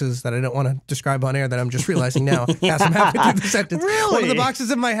the boxes that I don't want to describe on air that I'm just realizing now as I'm halfway through the sentence. Really? One of the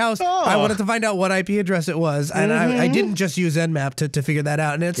boxes in my house. Oh. I wanted to find out what IP address it was, and I didn't just use Nmap to figure that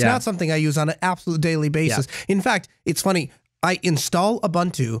out. And it's not something I use on an absolute daily basis. Yeah. In fact, it's funny. I install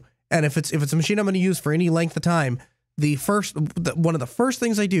Ubuntu, and if it's a machine I'm going to use for any length of time, one of the first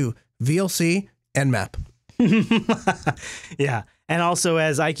things I do, VLC, Nmap. Yeah, and also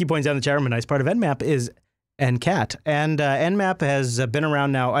as Ike points out in the chat room, a nice part of Nmap is NCAT, and Nmap has been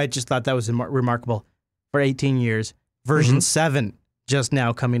around now. I just thought that was remarkable for 18 years. Version 7 just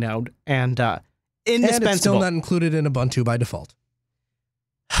now coming out, and indispensable. And it's still not included in Ubuntu by default.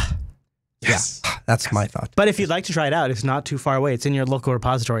 Yes. Yeah, that's my thought. But if you'd like to try it out, it's not too far away. It's in your local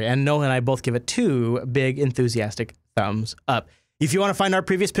repository. And Noah and I both give it 2 big, enthusiastic thumbs up. If you want to find our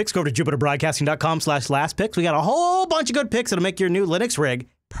previous picks, go to jupiterbroadcasting.com/lastpicks. We got a whole bunch of good picks that'll make your new Linux rig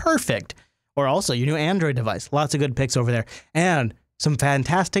perfect. Or also your new Android device. Lots of good picks over there. And some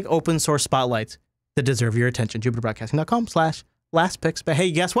fantastic open source spotlights that deserve your attention. jupiterbroadcasting.com/lastpicks. But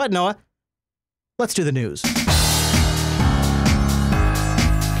hey, guess what, Noah? Let's do the news.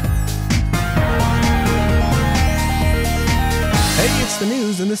 Hey, it's the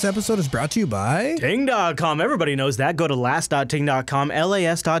news, and this episode is brought to you by Ting.com. Everybody knows that. Go to last.ting.com,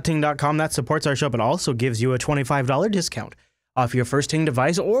 las.ting.com. That supports our show, but also gives you a $25 discount off your first Ting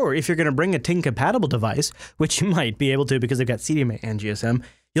device, or if you're going to bring a Ting-compatible device, which you might be able to because they've got CDMA and GSM,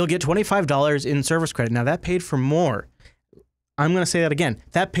 you'll get $25 in service credit. Now, that paid for more. I'm going to say that again.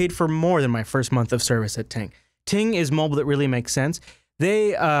 That paid for more than my first month of service at Ting. Ting is mobile that really makes sense.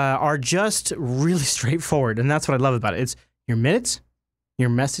 They are just really straightforward, and that's what I love about it. It's your minutes, your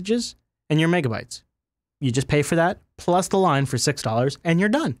messages, and your megabytes. You just pay for that, plus the line for $6, and you're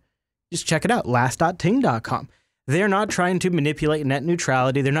done. Just check it out, last.ting.com. They're not trying to manipulate net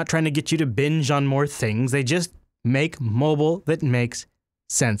neutrality. They're not trying to get you to binge on more things. They just make mobile that makes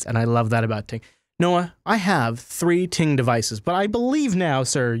sense, and I love that about Ting. Noah, I have 3 Ting devices, but I believe now,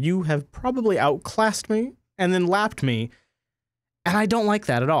 sir, you have probably outclassed me and then lapped me, and I don't like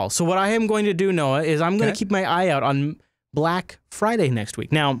that at all. So what I am going to do, Noah, is I'm going to keep my eye out on Black Friday next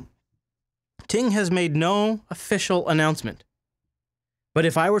week. Now, Ting has made no official announcement, but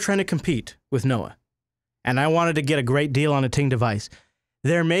if I were trying to compete with Noah and I wanted to get a great deal on a Ting device,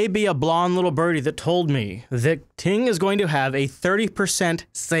 there may be a blonde little birdie that told me that Ting is going to have a 30%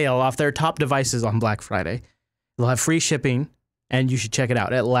 sale off their top devices on Black Friday. They'll have free shipping, and you should check it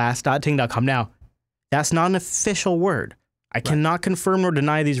out at last.ting.com. Now, that's not an official word. I cannot confirm or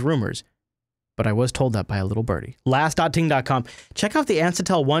deny these rumors, but I was told that by a little birdie. Last.ting.com. Check out the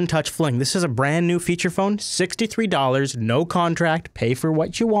Ansitel One Touch Fling. This is a brand new feature phone, $63, no contract, pay for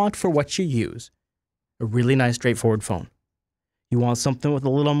what you want for what you use. A really nice, straightforward phone. You want something with a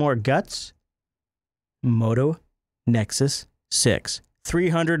little more guts? Moto Nexus 6.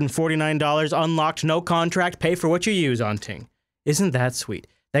 $349, unlocked, no contract, pay for what you use on Ting. Isn't that sweet?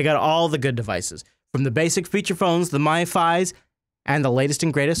 They got all the good devices. From the basic feature phones, the MiFis, and the latest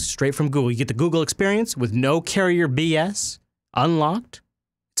and greatest straight from Google. You get the Google experience with no carrier BS, unlocked.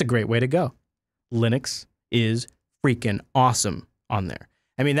 It's a great way to go. Linux is freaking awesome on there.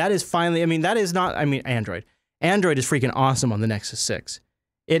 I mean, that is finally, Android. Android is freaking awesome on the Nexus 6.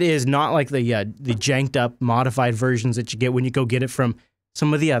 It is not like the janked up, modified versions that you get when you go get it from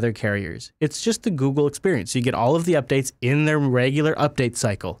some of the other carriers. It's just the Google experience. So you get all of the updates in their regular update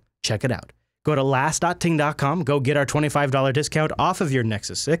cycle. Check it out. Go to last.ting.com. Go get our $25 discount off of your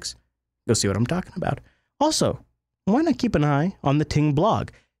Nexus 6. Go see what I'm talking about. Also, why not keep an eye on the Ting blog?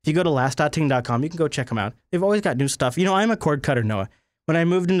 If you go to last.ting.com, you can go check them out. They've always got new stuff. You know, I'm a cord cutter, Noah. When I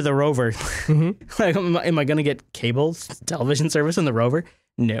moved into the Rover, like, am I going to get cable television service in the Rover?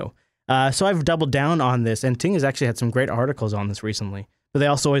 No. So I've doubled down on this, and Ting has actually had some great articles on this recently. But they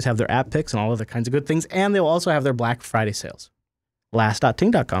also always have their app picks and all other kinds of good things, and they'll also have their Black Friday sales.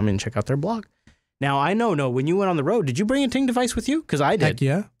 Last.ting.com and check out their blog. Now, I know, when you went on the road, did you bring a Ting device with you? Because I did. Heck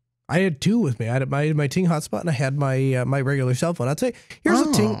yeah. I had 2 with me. I had my Ting hotspot, and I had my regular cell phone. I'd say, here's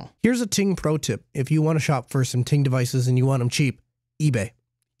a Ting pro tip. If you want to shop for some Ting devices and you want them cheap, eBay.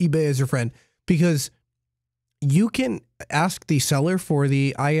 eBay is your friend, because you can ask the seller for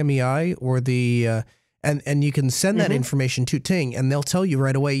the IMEI or the and you can send that information to Ting, and they'll tell you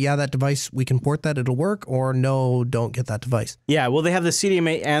right away, yeah, that device, we can port that, it'll work, or no, don't get that device. Yeah, well, they have the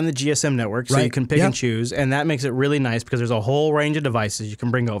CDMA and the GSM network, so you can pick and choose, and that makes it really nice because there's a whole range of devices you can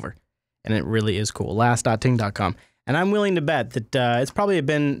bring over, and it really is cool. Last.ting.com. And I'm willing to bet that it's probably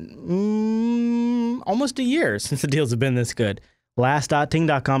been almost a year since the deals have been this good.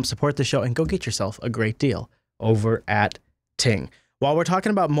 Last.ting.com, support the show, and go get yourself a great deal over at Ting. While we're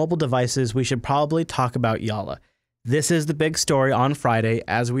talking about mobile devices, we should probably talk about Jolla. This is the big story on Friday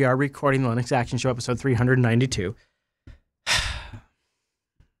as we are recording the Linux Action Show episode 392.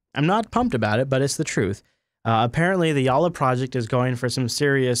 I'm not pumped about it, but it's the truth. Apparently, the Jolla project is going for some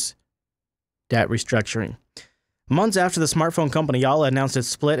serious debt restructuring. Months after the smartphone company Jolla announced its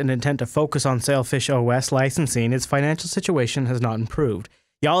split and intent to focus on Sailfish OS licensing, its financial situation has not improved.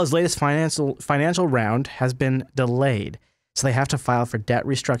 Jolla's latest financial round has been delayed, so they have to file for debt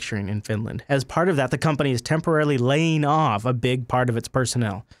restructuring in Finland. As part of that, the company is temporarily laying off a big part of its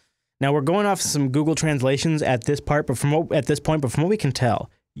personnel. Now, we're going off some Google translations at this point, but from what we can tell,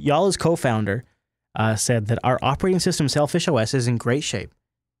 Jolla's co-founder said that our operating system, Sailfish OS, is in great shape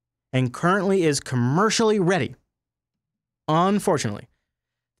and currently is commercially ready. Unfortunately,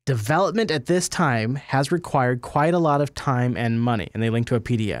 development at this time has required quite a lot of time and money, and they link to a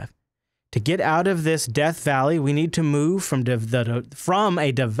PDF. To get out of this death valley, we need to move from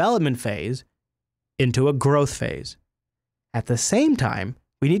a development phase into a growth phase. At the same time,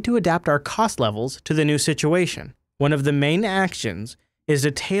 we need to adapt our cost levels to the new situation. One of the main actions is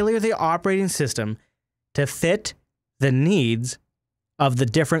to tailor the operating system to fit the needs of the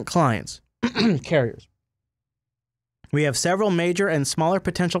different clients, carriers. We have several major and smaller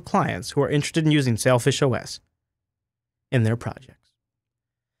potential clients who are interested in using Sailfish OS in their projects.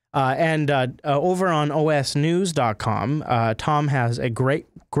 Over on osnews.com, Tom has a great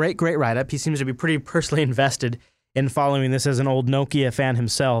write-up. He seems to be pretty personally invested in following this as an old Nokia fan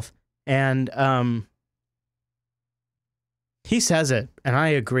himself. And he says it, and I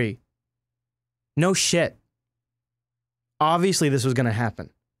agree. No shit. obviously this was going to happen.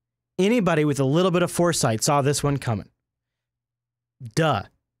 Anybody with a little bit of foresight saw this one coming. Duh.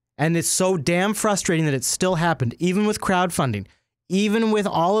 And it's so damn frustrating that it still happened, even with crowdfunding, even with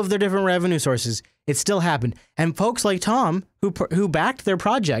all of their different revenue sources, it still happened. And folks like Tom, who backed their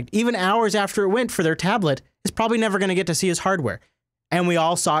project, even hours after it went for their tablet, is probably never going to get to see his hardware. And we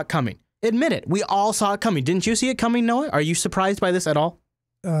all saw it coming. Admit it. We all saw it coming. Didn't you see it coming, Noah? Are you surprised by this at all?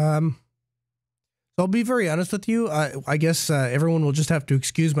 So I'll be very honest with you. I guess everyone will just have to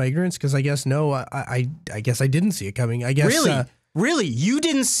excuse my ignorance because I guess no. I guess I didn't see it coming. I guess really. Really? You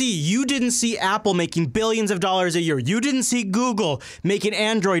didn't see Apple making billions of dollars a year. You didn't see Google making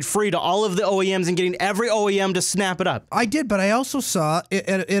Android free to all of the OEMs and getting every OEM to snap it up. I did, but I also saw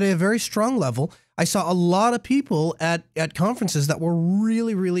at a very strong level, I saw a lot of people at conferences that were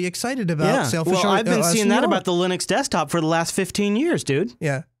really, really excited about Selfish OS. Well, I've been seeing that about the Linux desktop for the last 15 years, dude.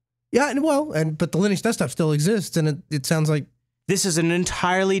 Yeah. Yeah, but the Linux desktop still exists, and it sounds like this is an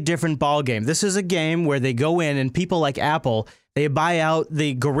entirely different ballgame. This is a game where they go in and people like Apple, they buy out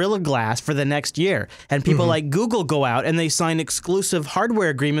the Gorilla Glass for the next year. And people like Google go out and they sign exclusive hardware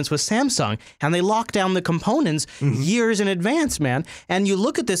agreements with Samsung. And they lock down the components years in advance, man. And you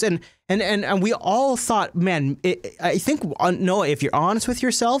look at this and we all thought, man, I think, Noah, if you're honest with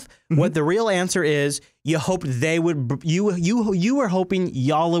yourself, what the real answer is, you hoped they would, you were hoping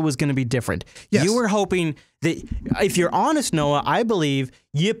Jolla was going to be different. Yes. You were hoping that, if you're honest, Noah, I believe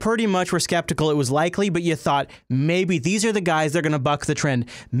you pretty much were skeptical it was likely, but you thought maybe these are the guys that are going to buck the trend.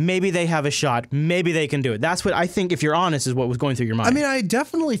 Maybe they have a shot. Maybe they can do it. That's what I think, if you're honest, is what was going through your mind. I mean, I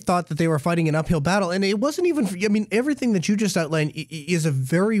definitely thought that they were fighting an uphill battle, and it wasn't even, I mean, everything that you just outlined is a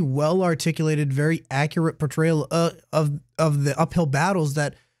very well articulated, very accurate portrayal of the uphill battles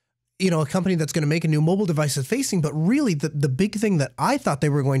that, you know, a company that's going to make a new mobile device is facing. But really, the big thing that I thought they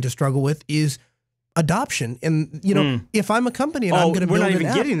were going to struggle with is adoption. And, you know, if I'm a company and I'm going to build an app, we're not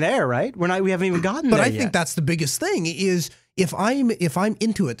even getting there, right? We haven't even gotten there yet. But I think that's the biggest thing is if I'm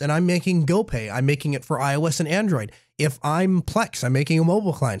into it and I'm making GoPay, I'm making it for iOS and Android. If I'm Plex, I'm making a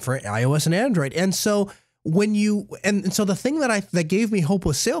mobile client for iOS and Android. And so when you, and so the thing that gave me hope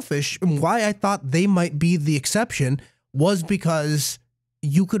with Sailfish and why I thought they might be the exception was because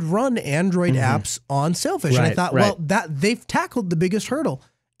you could run Android apps on Sailfish. And I thought, well, that they've tackled the biggest hurdle.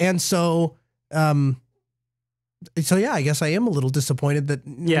 And so, yeah, I guess I am a little disappointed that.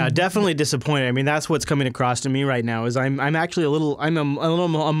 Yeah, definitely disappointed. I mean, that's what's coming across to me right now. Is I'm actually a little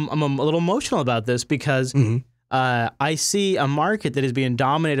emotional about this because I see a market that is being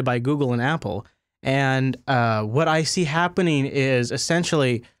dominated by Google and Apple, and what I see happening is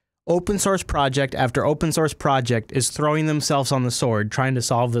essentially open source project after open source project is throwing themselves on the sword trying to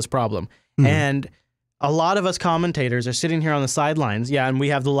solve this problem, and a lot of us commentators are sitting here on the sidelines. Yeah, and we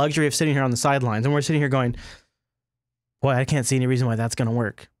have the luxury of sitting here on the sidelines, and we're sitting here going, boy, I can't see any reason why that's going to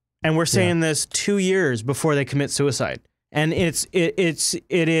work. And we're saying this 2 years before they commit suicide. And it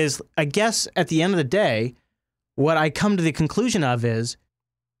is, I guess, at the end of the day, what I come to the conclusion of is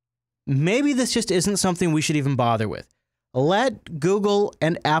maybe this just isn't something we should even bother with. Let Google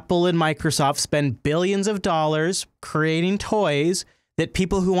and Apple and Microsoft spend billions of dollars creating toys that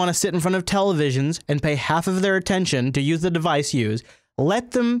people who want to sit in front of televisions and pay half of their attention to use the device use.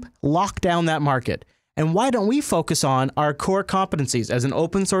 Let them lock down that market. And why don't we focus on our core competencies as an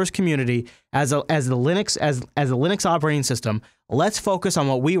open source community, as a Linux operating system? Let's focus on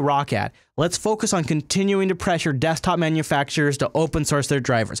what we rock at. Let's focus on continuing to pressure desktop manufacturers to open source their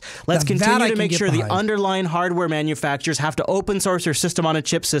drivers. Let's continue to make sure the underlying hardware manufacturers have to open source their system on a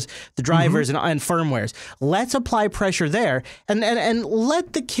chip, the drivers and firmwares. Let's apply pressure there and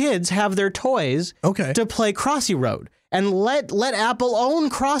let the kids have their toys to play Crossy Road. And let Apple own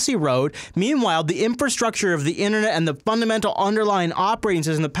Crossy Road. Meanwhile, the infrastructure of the internet and the fundamental underlying operating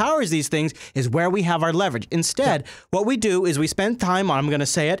system that powers these things is where we have our leverage. Instead, what we do is we spend time on, I'm going to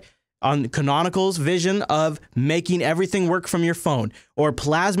say it, on Canonical's vision of making everything work from your phone, or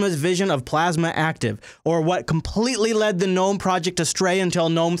Plasma's vision of Plasma Active, or what completely led the GNOME project astray until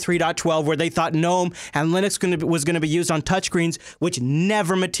GNOME 3.12, where they thought GNOME and Linux was going to be used on touchscreens, which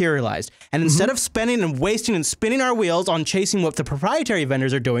never materialized. And instead of spending and wasting and spinning our wheels on chasing what the proprietary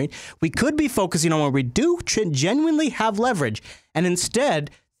vendors are doing, we could be focusing on where we do genuinely have leverage. And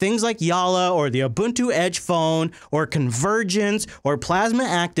instead, things like Jolla or the Ubuntu Edge phone or Convergence or Plasma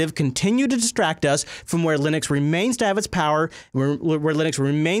Active continue to distract us from where Linux remains to have its power, where Linux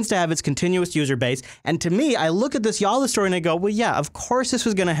remains to have its continuous user base. And to me, I look at this Jolla story and I go, well, yeah, of course this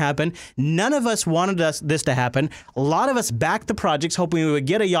was going to happen. None of us wanted this to happen. A lot of us backed the projects hoping we would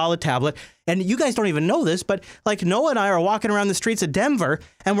get a Jolla tablet. And you guys don't even know this, but like Noah and I are walking around the streets of Denver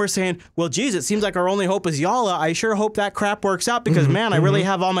and we're saying, well, geez, it seems like our only hope is Jolla. I sure hope that crap works out because, man, I really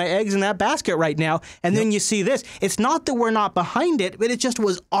have all my eggs in that basket right now. And then you see this. It's not that we're not behind it, but it just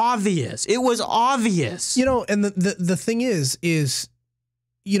was obvious. It was obvious. You know, and the thing is,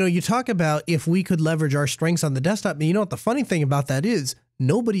 you know, you talk about if we could leverage our strengths on the desktop. And you know what the funny thing about that is?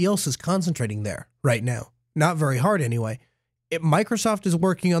 Nobody else is concentrating there right now. Not very hard anyway. Microsoft is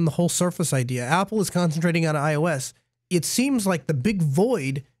working on the whole Surface idea. Apple is concentrating on iOS. It seems like the big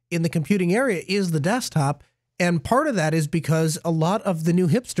void in the computing area is the desktop. And part of that is because a lot of the new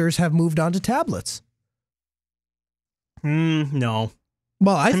hipsters have moved on to tablets. No.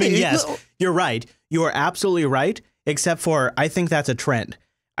 Well, I mean, yes, you're right. You are absolutely right, except for I think that's a trend.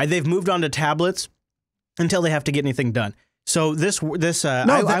 They've moved on to tablets until they have to get anything done. So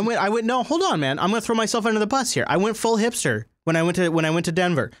no, hold on, man. I'm going to throw myself under the bus here. I went full hipster when I went to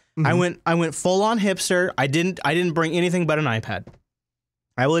Denver. I went full on hipster. I didn't bring anything but an iPad.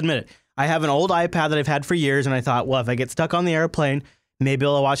 I will admit it. I have an old iPad that I've had for years, and I thought, well, if I get stuck on the airplane, maybe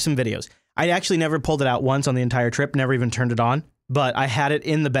I'll watch some videos. I actually never pulled it out once on the entire trip, never even turned it on, but I had it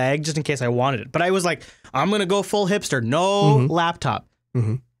in the bag just in case I wanted it. But I was like, I'm going to go full hipster, no laptop.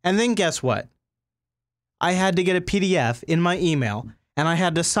 And then guess what? I had to get a PDF in my email, and I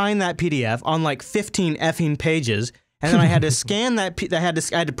had to sign that PDF on like 15 effing pages, and then I had to scan that. I had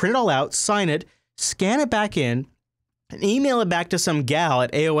to print it all out, sign it, scan it back in, and email it back to some gal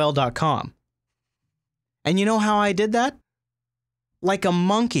at AOL.com. And you know how I did that? Like a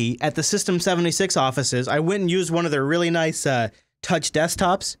monkey at the System 76 offices, I went and used one of their really nice touch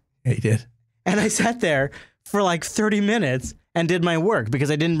desktops. Yeah, you did. And I sat there for like 30 minutes and did my work because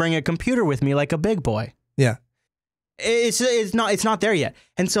I didn't bring a computer with me like a big boy. Yeah. It's not there yet.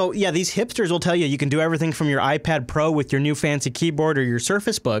 And so, yeah, these hipsters will tell you can do everything from your iPad Pro with your new fancy keyboard or your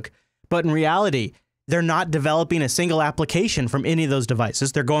Surface Book. But in reality, they're not developing a single application from any of those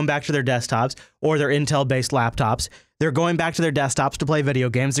devices. They're going back to their desktops or their Intel-based laptops. They're going back to their desktops to play video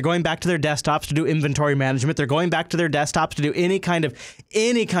games. They're going back to their desktops to do inventory management. They're going back to their desktops to do any kind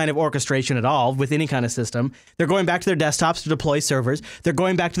of orchestration at all with any kind of system. They're going back to their desktops to deploy servers. They're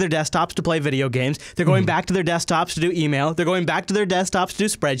going back to their desktops to play video games. They're going back to their desktops to do email. They're going back to their desktops to do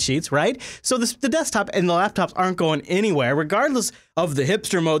spreadsheets, right? So the desktop and the laptops aren't going anywhere, regardless of the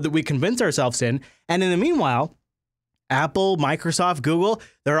hipster mode that we convince ourselves in. And in the meanwhile, Apple, Microsoft, Google,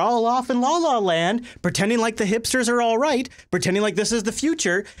 they're all off in la-la land, pretending like the hipsters are all right, pretending like this is the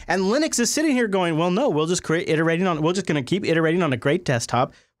future. And Linux is sitting here going, well, no, we're just going to keep iterating on a great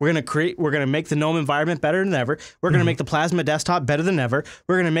desktop. We're going to make the GNOME environment better than ever. We're going to make the Plasma desktop better than ever.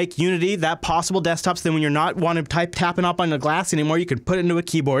 We're going to make Unity that possible desktop so then when you're not wanting to tapping up on the glass anymore, you can put it into a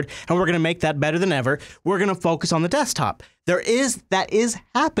keyboard, and we're going to make that better than ever. We're going to focus on the desktop. That is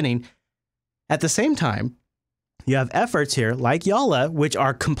happening. At the same time, you have efforts here like Jolla, which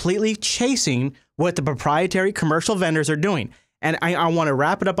are completely chasing what the proprietary commercial vendors are doing. And I want to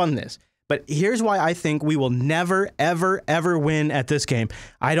wrap it up on this. But here's why I think we will never, ever, ever win at this game.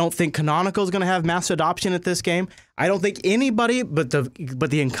 I don't think Canonical is going to have mass adoption at this game. I don't think anybody but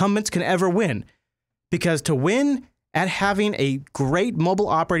the incumbents can ever win. Because to win at having a great mobile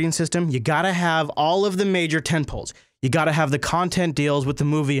operating system, you got to have all of the major tentpoles. You got to have the content deals with the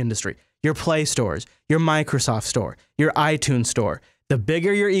movie industry, your Play stores, your Microsoft store, your iTunes store. The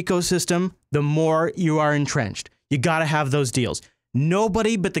bigger your ecosystem, the more you are entrenched. You got to have those deals.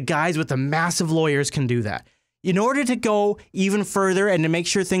 Nobody but the guys with the massive lawyers can do that. In order to go even further and to make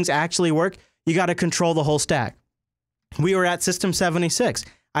sure things actually work, you got to control the whole stack. We were at System 76.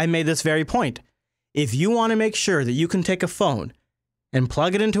 I made this very point. If you want to make sure that you can take a phone and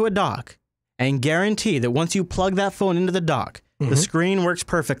plug it into a dock and guarantee that once you plug that phone into the dock, the screen works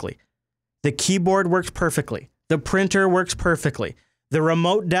perfectly, the keyboard works perfectly, the printer works perfectly, the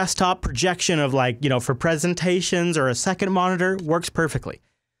remote desktop projection of for presentations or a second monitor works perfectly.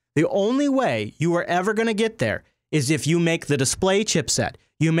 The only way you are ever going to get there is if you make the display chipset,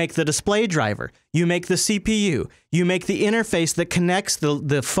 you make the display driver, you make the CPU, you make the interface that connects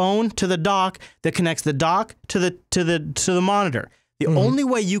the phone to the dock, that connects the dock to the monitor. The only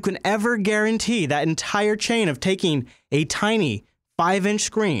way you can ever guarantee that entire chain of taking a tiny 5-inch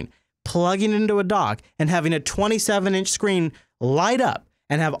screen, plugging it into a dock, and having a 27-inch screen light up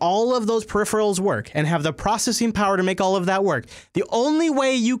and have all of those peripherals work and have the processing power to make all of that work. The only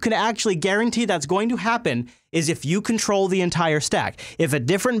way you can actually guarantee that's going to happen is if you control the entire stack. If a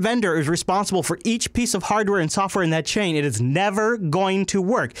different vendor is responsible for each piece of hardware and software in that chain, it is never going to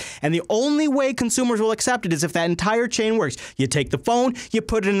work. And the only way consumers will accept it is if that entire chain works. You take the phone, you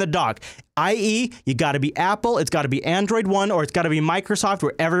put it in the dock. i.e., you got to be Apple, it's got to be Android One, or it's got to be Microsoft,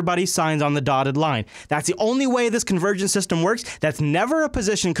 where everybody signs on the dotted line. That's the only way this convergence system works. That's never a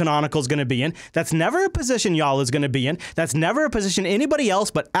position Canonical is going to be in. That's never a position Jolla is going to be in. That's never a position anybody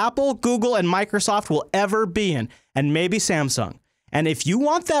else but Apple, Google, and Microsoft will ever be in, and maybe Samsung. And if you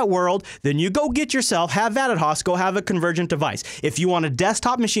want that world, then you go get yourself, have that at Haas, go have a convergent device. If you want a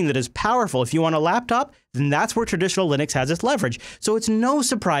desktop machine that is powerful, if you want a laptop, then that's where traditional Linux has its leverage. So it's no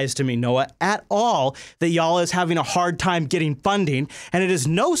surprise to me, Noah, at all that Jolla is having a hard time getting funding. And it is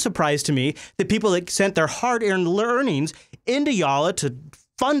no surprise to me that people that sent their hard-earned earnings into Jolla to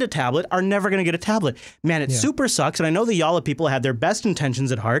fund a tablet are never going to get a tablet. Man, it super sucks. And I know the Jolla people had their best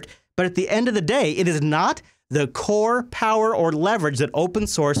intentions at heart, but at the end of the day, it is not the core power or leverage that open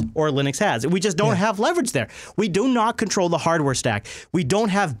source or Linux has. We just don't have leverage there. We do not control the hardware stack. We don't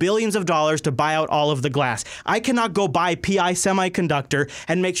have billions of dollars to buy out all of the glass. I cannot go buy PI Semiconductor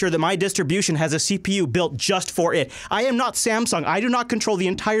and make sure that my distribution has a CPU built just for it. I am not Samsung. I do not control the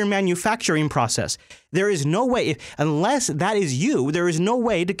entire manufacturing process. There is no way, unless that is you, there is no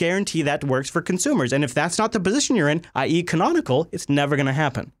way to guarantee that works for consumers. And if that's not the position you're in, i.e. Canonical, it's never going to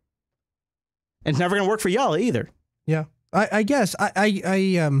happen. And it's never going to work for Jolla either. Yeah, I guess I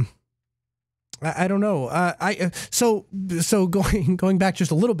don't know. So going back just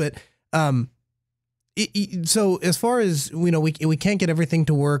a little bit. So as far as we can't get everything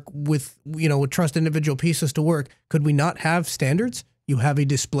to work with with trust individual pieces to work. Could we not have standards? You have a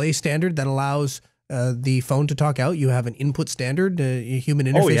display standard that allows the phone to talk out. You have an input standard, a human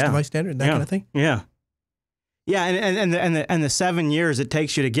interface device standard, that kind of thing. Yeah, yeah, and the 7 years it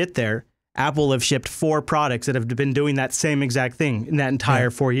takes you to get there. Apple have shipped 4 products that have been doing that same exact thing in that entire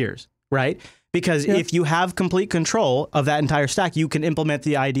 4 years, right? Because if you have complete control of that entire stack, you can implement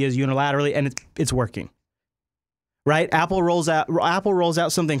the ideas unilaterally, and it's working, right? Apple rolls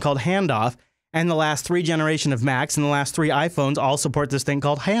out something called Handoff, and the last 3 generations of Macs and the last 3 iPhones all support this thing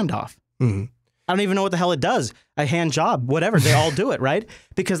called Handoff. I don't even know what the hell it does. A hand job, whatever. They all do it, right?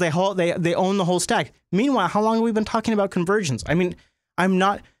 Because they own the whole stack. Meanwhile, how long have we been talking about convergence? I mean,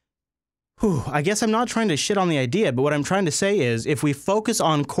 I guess I'm not trying to shit on the idea, but what I'm trying to say is if we focus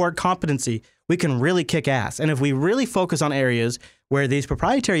on core competency, we can really kick ass. And if we really focus on areas where these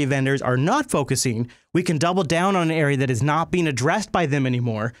proprietary vendors are not focusing, we can double down on an area that is not being addressed by them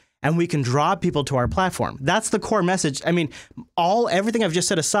anymore, and we can draw people to our platform. That's the core message. I mean, everything I've just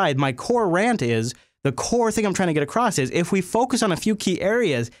said aside, my core rant is, the core thing I'm trying to get across is if we focus on a few key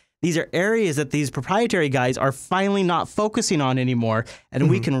areas, these are areas that these proprietary guys are finally not focusing on anymore, and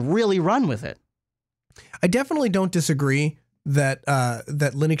we can really run with it. I definitely don't disagree that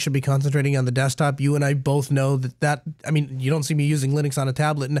that Linux should be concentrating on the desktop. You and I both know that I mean, you don't see me using Linux on a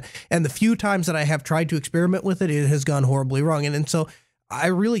tablet, and the few times that I have tried to experiment with it, it has gone horribly wrong. And so I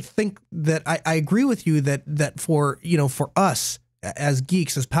really think that I agree with you that for for us as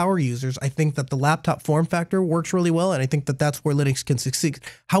geeks, as power users, I think that the laptop form factor works really well, and I think that that's where Linux can succeed.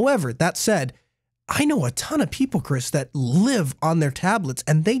 However, that said, I know a ton of people, Chris, that live on their tablets,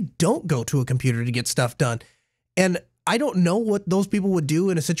 and they don't go to a computer to get stuff done. And I don't know what those people would do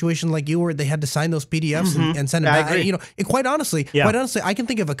in a situation like you, where they had to sign those PDFs and send them back. And quite honestly, I can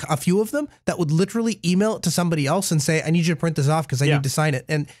think of a few of them that would literally email it to somebody else and say, "I need you to print this off because I need to sign it."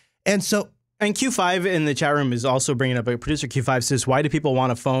 And so. And Q5 in the chat room is also bringing up, a producer Q5 says, why do people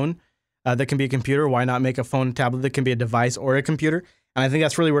want a phone that can be a computer? Why not make a phone tablet that can be a device or a computer? And I think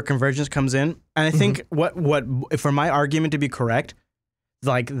that's really where convergence comes in. And I think what for my argument to be correct,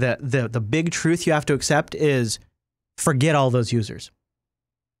 like the big truth you have to accept is forget all those users.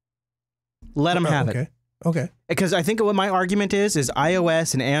 Let them have it. Okay. Because I think what my argument is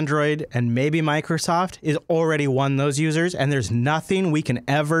iOS and Android and maybe Microsoft is already won those users, and there's nothing we can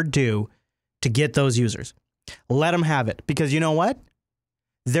ever do to get those users. Let them have it. Because you know what?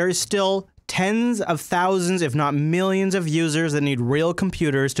 There's still tens of thousands, if not millions of users that need real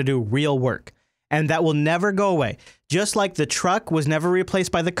computers to do real work. And that will never go away. Just like the truck was never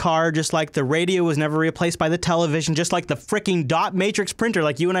replaced by the car, just like the radio was never replaced by the television, just like the freaking dot matrix printer,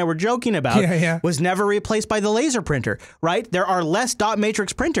 like you and I were joking about, was never replaced by the laser printer, right? There are less dot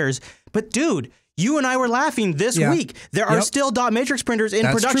matrix printers, but dude, You and I were laughing this week. There are still dot matrix printers in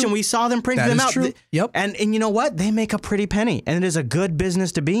production. True. We saw them printing them out. True. Yep. And you know what? They make a pretty penny, and it is a good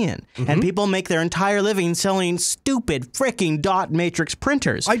business to be in. And people make their entire living selling stupid freaking dot matrix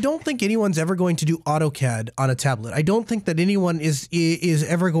printers. I don't think anyone's ever going to do AutoCAD on a tablet. I don't think that anyone is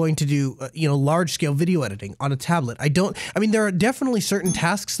ever going to do large scale video editing on a tablet. I mean, there are definitely certain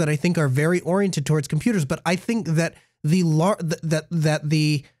tasks that I think are very oriented towards computers, but I think that the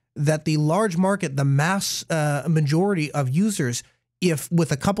large market, the mass majority of users, if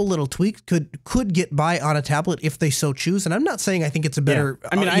with a couple little tweaks, could get by on a tablet if they so choose. And I'm not saying I think it's a better. Yeah.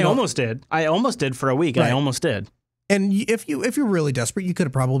 I mean, I almost did. I almost did for a week. Right. I almost did. And if you're really desperate, you could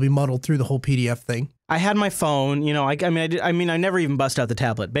have probably muddled through the whole PDF thing. I had my phone. I never even bust out the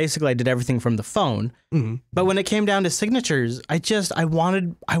tablet. Basically, I did everything from the phone. But when it came down to signatures, I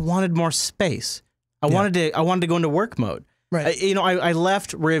wanted more space. I wanted to go into work mode. Right. I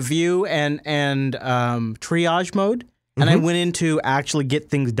left review and triage mode, and I went into actually get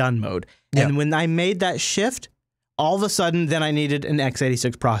things done mode. And when I made that shift, all of a sudden, then I needed an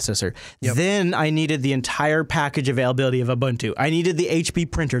x86 processor. Then I needed the entire package availability of Ubuntu. I needed the HP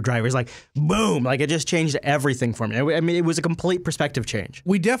printer drivers. Like, boom! Like, it just changed everything for me. I mean, it was a complete perspective change.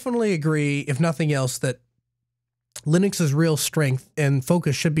 We definitely agree, if nothing else, that Linux's real strength and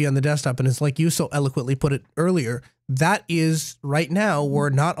focus should be on the desktop. And it's like you so eloquently put it earlier, that is right now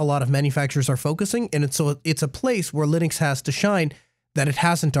where not a lot of manufacturers are focusing. And it's a place where Linux has to shine that it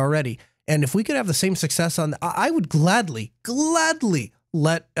hasn't already. And if we could have the same success I would gladly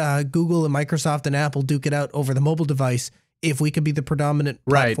let Google and Microsoft and Apple duke it out over the mobile device if we could be the predominant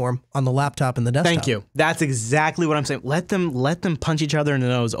platform on the laptop and the desktop. Thank you. That's exactly what I'm saying. Let them punch each other in the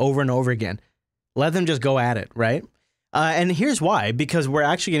nose over and over again. Let them just go at it, right? And here's why. Because we're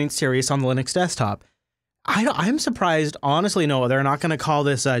actually getting serious on the Linux desktop. I'm surprised, honestly, no, they're not going to call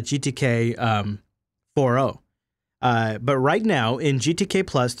this GTK 4.0. But right now, in GTK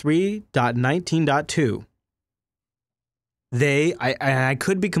Plus 3.19.2, I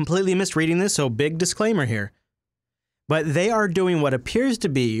could be completely misreading this, so big disclaimer here, but they are doing what appears to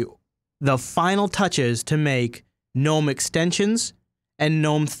be the final touches to make GNOME extensions and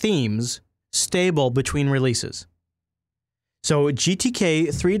GNOME themes stable between releases. So GTK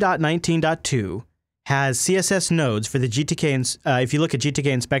 3.19.2 has CSS nodes for the GTK. If you look at GTK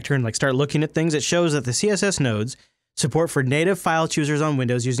Inspector and start looking at things, it shows that the CSS nodes support for native file choosers on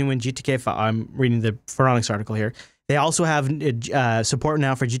Windows using WinGTK file. I'm reading the Phoronix article here. They also have support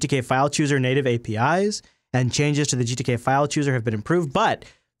now for GTK file chooser native APIs, and changes to the GTK file chooser have been improved. But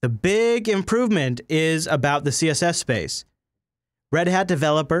the big improvement is about the CSS space. Red Hat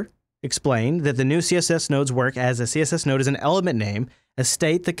developer explained that the new CSS nodes work as a CSS node is an element name, a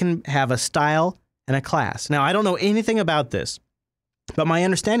state that can have a style and a class. Now, I don't know anything about this, but my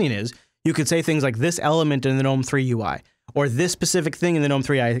understanding is you could say things like this element in the GNOME 3 UI, or this specific thing in the GNOME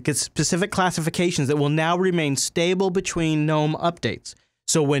 3 UI. It gets specific classifications that will now remain stable between GNOME updates.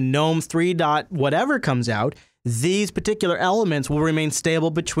 So when GNOME 3. whatever comes out, these particular elements will remain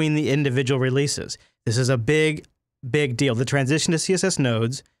stable between the individual releases. This is a big, big deal. The transition to CSS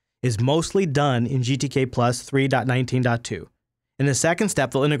nodes is mostly done in GTK Plus 3.19.2. In the second step,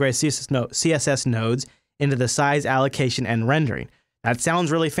 they'll integrate CSS nodes into the size allocation and rendering. That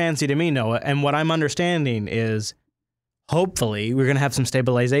sounds really fancy to me, Noah, and what I'm understanding is hopefully we're going to have some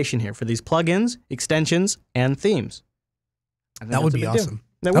stabilization here for these plugins, extensions, and themes. That would be awesome.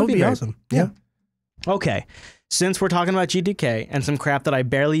 That would be awesome. Yeah. Okay, since we're talking about GTK and some crap that I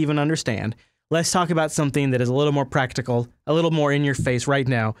barely even understand, let's talk about something that is a little more practical, a little more in your face right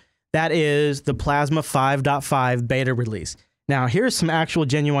now. That is the Plasma 5.5 beta release. Now, here's some actual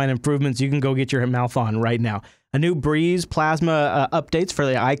genuine improvements you can go get your mouth on right now. A new Breeze Plasma updates for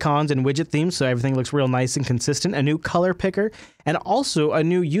the icons and widget themes, so everything looks real nice and consistent. A new color picker, and also a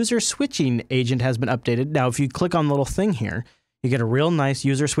new user switching agent has been updated. Now, if you click on the little thing here, you get a real nice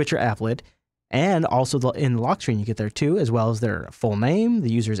user switcher applet, and also in the lock screen you get there too, as well as their full name,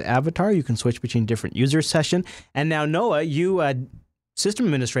 the user's avatar. You can switch between different user session. And now, Noah, you system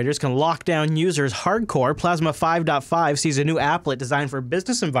administrators can lock down users hardcore. Plasma 5.5 sees a new applet designed for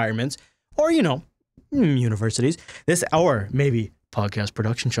business environments, or, universities. Or maybe podcast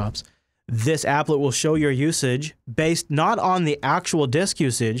production shops. This applet will show your usage based not on the actual disk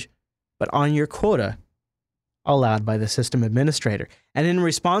usage, but on your quota allowed by the system administrator. And in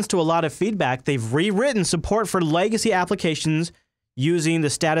response to a lot of feedback, they've rewritten support for legacy applications using the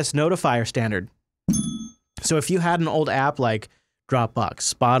status notifier standard. So if you had an old app like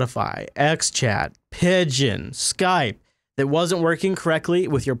Dropbox, Spotify, XChat, Pigeon, Skype that wasn't working correctly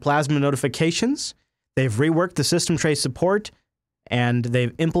with your Plasma notifications, they've reworked the system tray support and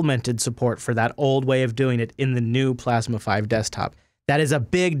they've implemented support for that old way of doing it in the new Plasma 5 desktop. That is a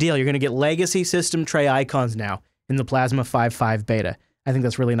big deal. You're going to get legacy system tray icons now in the Plasma 5.5 beta. I think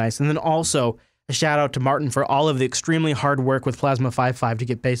that's really nice. And then also a shout out to Martin for all of the extremely hard work with Plasma 5.5 to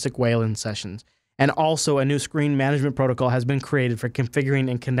get basic Wayland sessions. And also a new screen management protocol has been created for configuring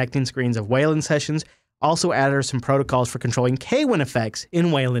and connecting screens of Wayland sessions. Also added some protocols for controlling Kwin effects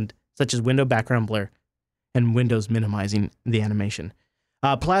in Wayland, such as window background blur and windows minimizing the animation.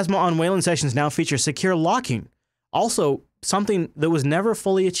 Plasma on Wayland sessions now features secure locking. Also, something that was never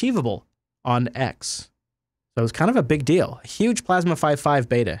fully achievable on X. So it's kind of a big deal. A huge Plasma 5.5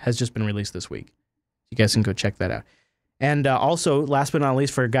 beta has just been released this week. You guys can go check that out. And also, last but not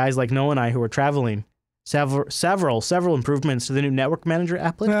least, for guys like Noah and I who are traveling, several improvements to the new Network Manager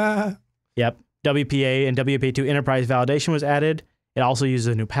applet. Yep. WPA and WPA2 Enterprise validation was added. It also uses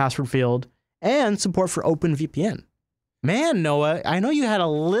a new password field and support for OpenVPN. Man, Noah, I know you had a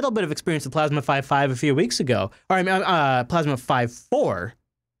little bit of experience with Plasma 5.5 a few weeks ago. Or I mean, Plasma 5.4.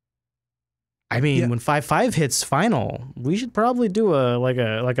 I mean, when 5.5 hits final, we should probably do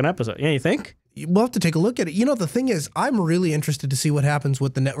an episode. Yeah, you think? We'll have to take a look at it. You know, the thing is, I'm really interested to see what happens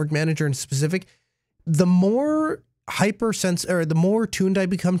with the Network Manager in specific. The more the more tuned I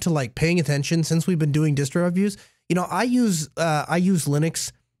become to like paying attention since we've been doing distro reviews. You know, I use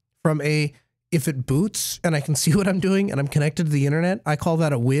Linux from if it boots and I can see what I'm doing and I'm connected to the internet, I call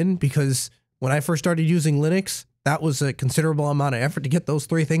that a win, because when I first started using Linux, that was a considerable amount of effort to get those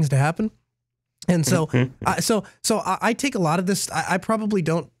three things to happen. And so, I take a lot of this. I probably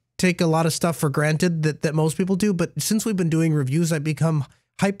don't take a lot of stuff for granted that most people do, but since we've been doing reviews, I've become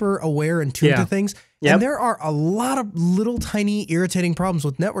hyper aware and tuned to things. Yep. And there are a lot of little tiny irritating problems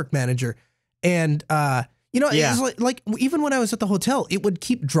with Network Manager. And, you know, it's like even when I was at the hotel, it would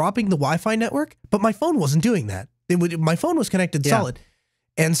keep dropping the Wi-Fi network, but my phone wasn't doing that. My phone was connected solid.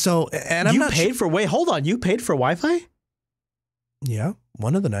 And so, and I'm not paid for, wait, hold on. You paid for Wi-Fi? Yeah.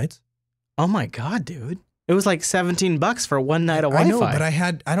 One of the nights. Oh my God, dude. It was like $17 for one night of Wi-Fi. I know, but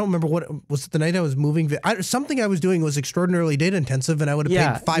I don't remember what was it, the night I was moving. Something I was doing was extraordinarily data intensive, and I would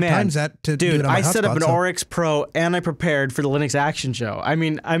have paid 5 times that to do it on my hotspot. I set up an Oryx Pro and I prepared for the Linux Action Show. I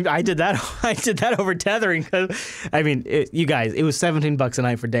mean, I did that. I did that over tethering. I mean, you guys, it was $17 a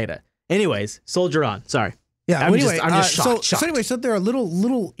night for data. Anyways, soldier on. Sorry. Yeah. I'm just shocked. So anyway, so there are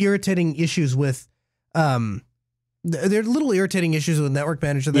little irritating issues with there are little irritating issues with Network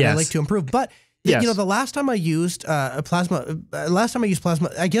Manager that I like to improve, but. You know, the last time I used Plasma,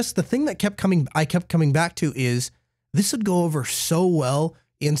 I guess the thing that I kept coming back to is this would go over so well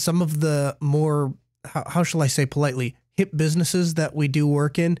in some of the more, how shall I say politely, hip businesses that we do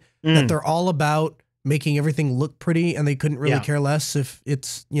work in, that they're all about making everything look pretty, and they couldn't really care less if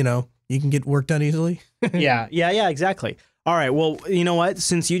it's, you know, you can get work done easily. Yeah, exactly. All right, well, you know what?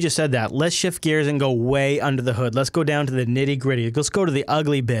 Since you just said that, let's shift gears and go way under the hood. Let's go down to the nitty gritty. Let's go to the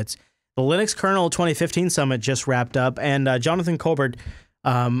ugly bits. The Linux Kernel 2015 Summit just wrapped up, and Jonathan Colbert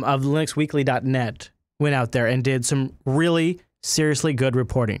of linuxweekly.net went out there and did some really seriously good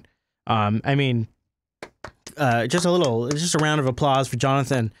reporting. I mean, just a round of applause for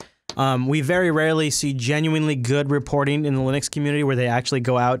Jonathan. We very rarely see genuinely good reporting in the Linux community where they actually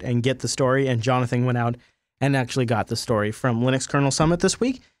go out and get the story, and Jonathan went out and actually got the story from Linux Kernel Summit this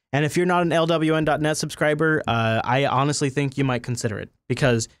week. And if you're not an LWN.net subscriber, I honestly think you might consider it,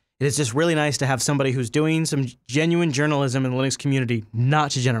 because it is just really nice to have somebody who's doing some genuine journalism in the Linux community, not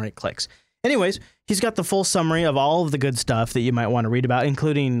to generate clicks. Anyways, he's got the full summary of all of the good stuff that you might want to read about,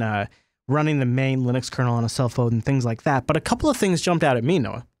 including running the main Linux kernel on a cell phone and things like that. But a couple of things jumped out at me,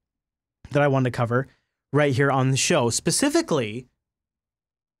 Noah, that I wanted to cover right here on the show. Specifically,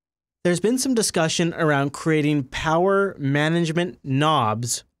 there's been some discussion around creating power management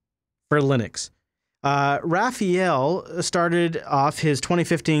knobs for Linux. Raphael started off his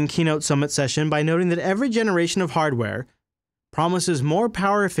 2015 Keynote Summit session by noting that every generation of hardware promises more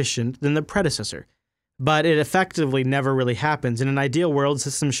power efficient than the predecessor, but it effectively never really happens. In an ideal world,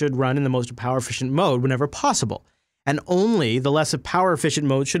 systems should run in the most power efficient mode whenever possible, and only the less power efficient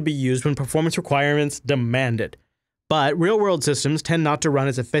mode should be used when performance requirements demand it. But real-world systems tend not to run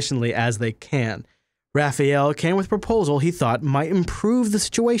as efficiently as they can. Raphael came with a proposal he thought might improve the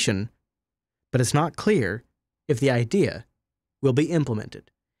situation, but it's not clear if the idea will be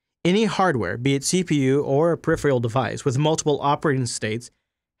implemented. Any hardware, be it CPU or a peripheral device with multiple operating states,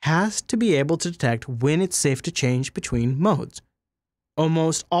 has to be able to detect when it's safe to change between modes.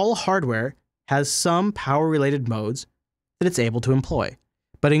 Almost all hardware has some power-related modes that it's able to employ,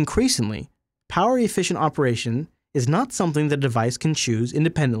 but increasingly, power-efficient operation is not something the device can choose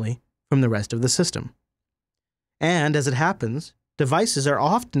independently from the rest of the system. And as it happens, devices are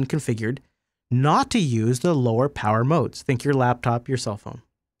often configured not to use the lower power modes. Think your laptop, your cell phone.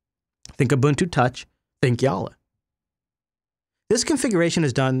 Think Ubuntu Touch, think Jolla. This configuration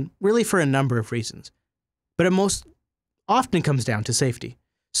is done really for a number of reasons, but it most often comes down to safety.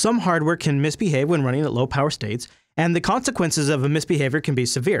 Some hardware can misbehave when running at low power states, and the consequences of a misbehavior can be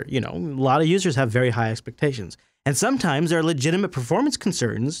severe. You know, a lot of users have very high expectations, and sometimes there are legitimate performance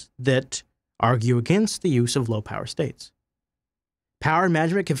concerns that argue against the use of low power states. Power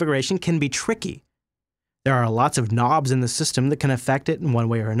management configuration can be tricky. There are lots of knobs in the system that can affect it in one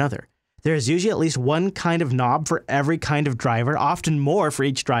way or another. There is usually at least one kind of knob for every kind of driver, often more for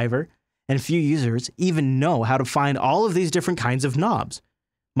each driver, and few users even know how to find all of these different kinds of knobs,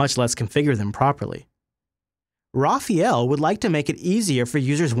 much less configure them properly. Raphael would like to make it easier for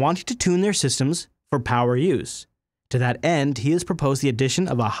users wanting to tune their systems for power use. To that end, he has proposed the addition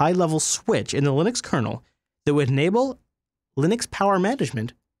of a high-level switch in the Linux kernel that would enable Linux power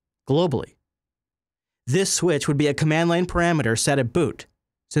management globally. This switch would be a command line parameter set at boot.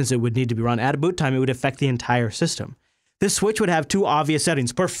 Since it would need to be run at boot time, it would affect the entire system. This switch would have two obvious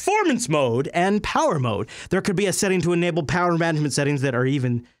settings, performance mode and power mode. There could be a setting to enable power management settings that are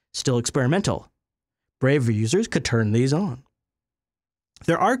even still experimental. Braver users could turn these on.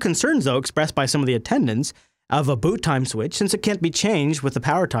 There are concerns, though, expressed by some of the attendants of a boot time switch, since it can't be changed with the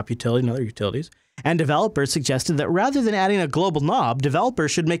PowerTop utility and other utilities, and developers suggested that rather than adding a global knob,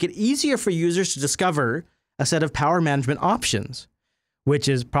 developers should make it easier for users to discover a set of power management options, which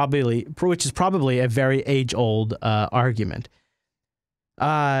is probably a very age-old argument.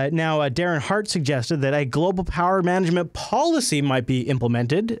 Now, Darren Hart suggested that a global power management policy might be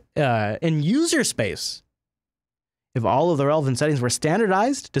implemented in user space if all of the relevant settings were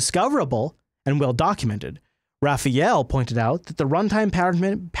standardized, discoverable, and well documented. Raphael pointed out that the runtime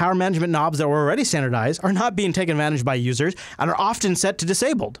power management knobs that were already standardized are not being taken advantage by users and are often set to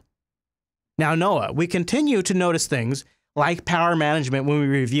disabled. Now, Noah, we continue to notice things like power management when we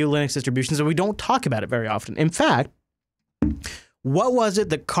review Linux distributions, and we don't talk about it very often. In fact, what was it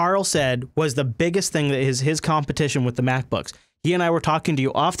that Carl said was the biggest thing that is his competition with the MacBooks? He and I were talking to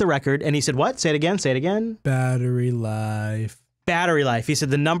you off the record, and he said, what? Say it again, say it again. Battery life. Battery life. He said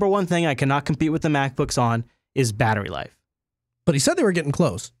the number one thing I cannot compete with the MacBooks on is battery life. But he said they were getting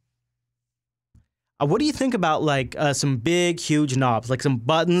close. What do you think about like some big, huge knobs, like some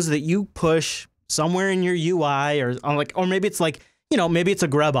buttons that you push somewhere in your UI, or maybe it's like, you know, maybe it's a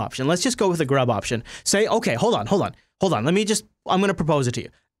grub option. Let's just go with a grub option. Say, okay, hold on. I'm going to propose it to you.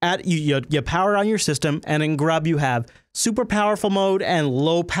 You power on your system, and in grub you have super powerful mode and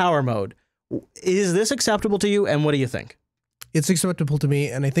low power mode. Is this acceptable to you, and what do you think? It's acceptable to me,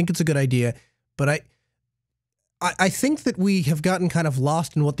 and I think it's a good idea, but I think that we have gotten kind of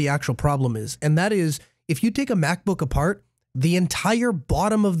lost in what the actual problem is, and that is, if you take a MacBook apart, the entire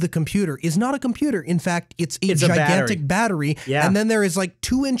bottom of the computer is not a computer. In fact, it's a gigantic battery. Yeah. And then there is like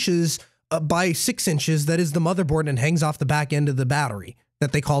 2 inches by 6 inches that is the motherboard and hangs off the back end of the battery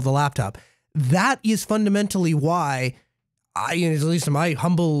that they call the laptop. That is fundamentally why at least in my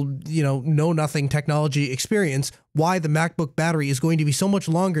humble, know-nothing technology experience, why the MacBook battery is going to be so much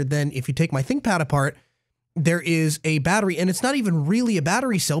longer than if you take my ThinkPad apart. There is a battery, and it's not even really a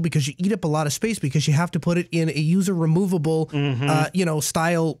battery cell because you eat up a lot of space because you have to put it in a user removable,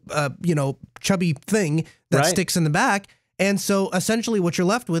 style, chubby thing that sticks in the back. And so essentially what you're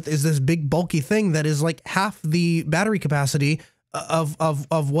left with is this big bulky thing that is like half the battery capacity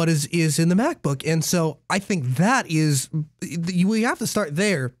of what is in the MacBook. And so I think that is, we have to start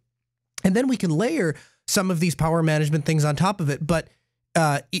there, and then we can layer some of these power management things on top of it. But,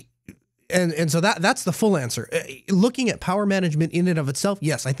 And so that's the full answer. Looking at power management in and of itself,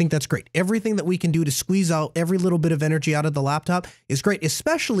 yes, I think that's great. Everything that we can do to squeeze out every little bit of energy out of the laptop is great,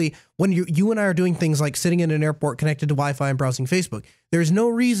 especially when you and I are doing things like sitting in an airport connected to Wi-Fi and browsing Facebook. There's no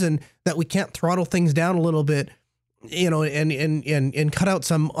reason that we can't throttle things down a little bit, and cut out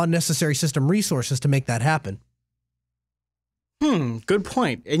some unnecessary system resources to make that happen. Good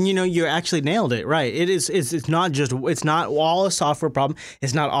point. And you actually nailed it, right? It's not all a software problem.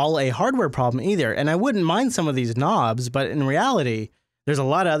 It's not all a hardware problem either. And I wouldn't mind some of these knobs, but in reality, there's a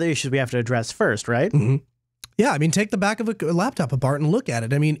lot of other issues we have to address first, right? Mm-hmm. Yeah, I mean, take the back of a laptop apart and look at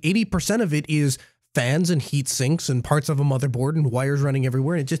it. I mean, 80% of it is fans and heat sinks and parts of a motherboard and wires running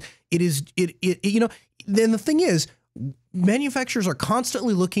everywhere. And then the thing is, manufacturers are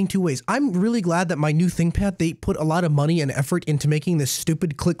constantly looking 2 ways. I'm really glad that my new ThinkPad, they put a lot of money and effort into making this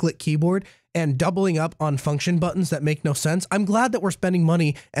stupid click keyboard and doubling up on function buttons that make no sense. I'm glad that we're spending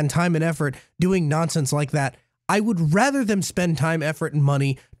money and time and effort doing nonsense like that. I would rather them spend time, effort, and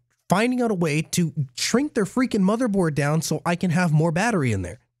money finding out a way to shrink their freaking motherboard down so I can have more battery in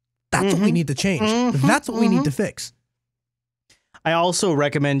there. That's what we need to change. That's what we need to fix. I also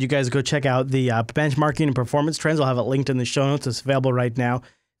recommend you guys go check out the benchmarking and performance trends. I'll have it linked in the show notes. It's available right now.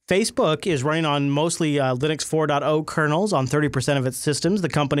 Facebook is running on mostly Linux 4.0 kernels on 30% of its systems. The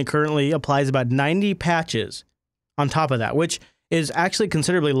company currently applies about 90 patches on top of that, which is actually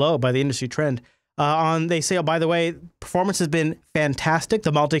considerably low by the industry trend. They say, oh, by the way, performance has been fantastic.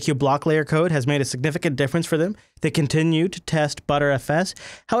 The multi-queue block layer code has made a significant difference for them. They continue to test ButterFS.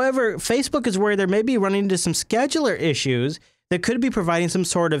 However, Facebook is worried they may be running into some scheduler issues that could be providing some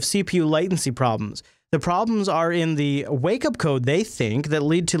sort of CPU latency problems. The problems are in the wake-up code, they think, that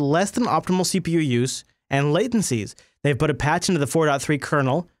lead to less than optimal CPU use and latencies. They've put a patch into the 4.3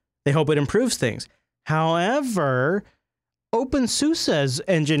 kernel. They hope it improves things. However, OpenSUSE's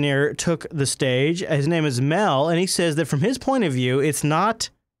engineer took the stage. His name is Mel, and he says that from his point of view, it's not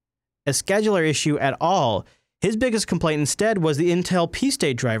a scheduler issue at all. His biggest complaint instead was the Intel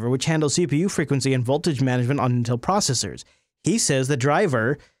P-State driver, which handles CPU frequency and voltage management on Intel processors. He says the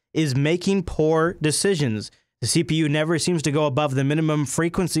driver is making poor decisions. The CPU never seems to go above the minimum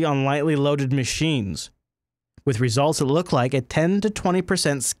frequency on lightly loaded machines, with results that look like a 10 to 20%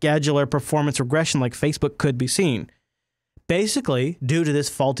 scheduler performance regression like Facebook could be seen. Basically, due to this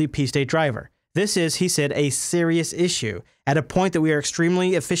faulty P-State driver. This is, he said, a serious issue, at a point that we are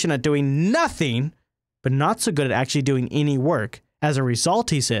extremely efficient at doing nothing, but not so good at actually doing any work. As a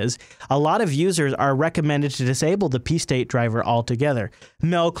result, he says, a lot of users are recommended to disable the P-State driver altogether.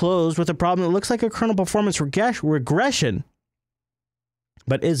 Mel closed with a problem that looks like a kernel performance regression,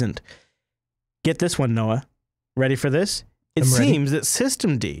 but isn't. Get this one, Noah. Ready for this? It seems that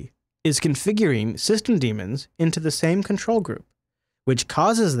systemd is configuring system daemons into the same control group, which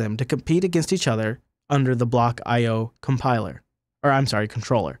causes them to compete against each other under the block.io controller.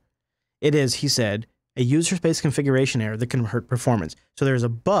 It is, he said, a user space configuration error that can hurt performance. So there's a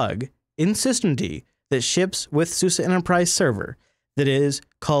bug in systemd that ships with SUSE Enterprise Server that is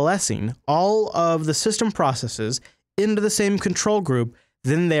coalescing all of the system processes into the same control group.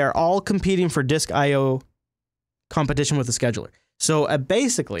 Then they are all competing for disk I/O competition with the scheduler. So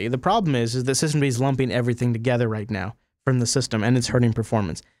basically, the problem is that systemd is lumping everything together right now from the system, and it's hurting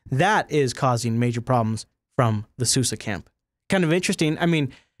performance. That is causing major problems from the SUSE camp. Kind of interesting. I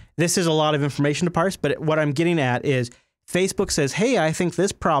mean, this is a lot of information to parse, but what I'm getting at is Facebook says, hey, I think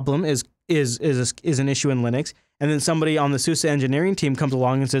this problem is an issue in Linux. And then somebody on the SUSE engineering team comes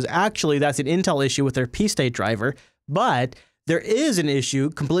along and says, actually, that's an Intel issue with their P-State driver. But there is an issue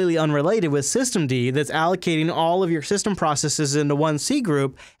completely unrelated with systemd that's allocating all of your system processes into one C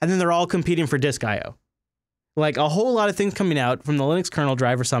group, and then they're all competing for disk I/O. Like a whole lot of things coming out from the Linux kernel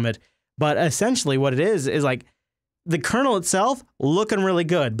driver summit. But essentially what it is like, the kernel itself looking really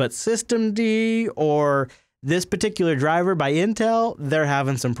good, but systemd or this particular driver by Intel, they're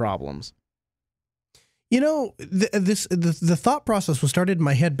having some problems. You know, the thought process was started in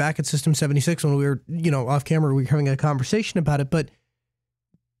my head back at System 76 when we were, off camera, we were having a conversation about it. But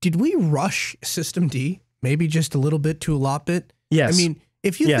did we rush systemd maybe just a little bit to a lot bit? Yes. I mean,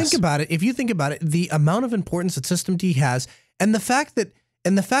 if you think about it, the amount of importance that systemd has, and the fact that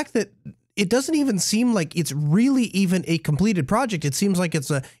it doesn't even seem like it's really even a completed project. It seems like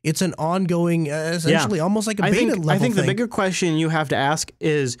it's an ongoing, essentially almost like a beta level I think thing. the bigger question you have to ask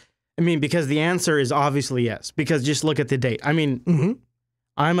is, because the answer is obviously yes, because just look at the date. I'm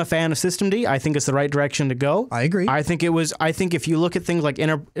a fan of systemd. I think it's the right direction to go. I agree. I think if you look at things like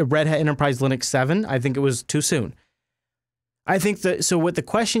Red Hat Enterprise Linux 7, I think it was too soon. I think so what the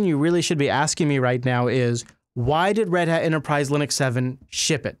question you really should be asking me right now is, why did Red Hat Enterprise Linux 7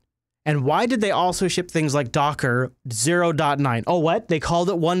 ship it? And why did they also ship things like Docker 0.9? Oh, what? They called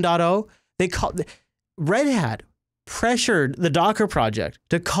it 1.0? Red Hat pressured the Docker project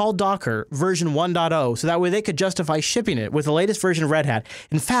to call Docker version 1.0 so that way they could justify shipping it with the latest version of Red Hat.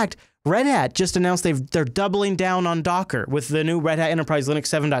 In fact, Red Hat just announced they're doubling down on Docker with the new Red Hat Enterprise Linux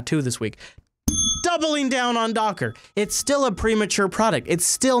 7.2 this week. Doubling down on Docker. It's still a premature product. It's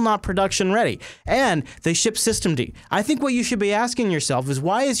still not production ready. And they ship systemd. I think what you should be asking yourself is,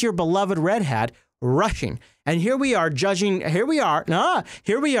 why is your beloved Red Hat rushing? And here we are judging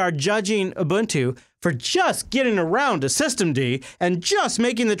Ubuntu for just getting around to systemd and just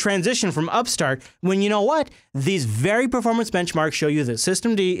making the transition from Upstart, when you know what? These very performance benchmarks show you that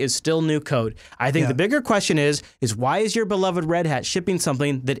systemd is still new code. I think the bigger question is why is your beloved Red Hat shipping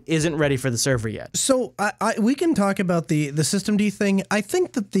something that isn't ready for the server yet? So we can talk about the systemd thing. I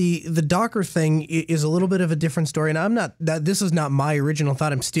think that the Docker thing is a little bit of a different story, and this is not my original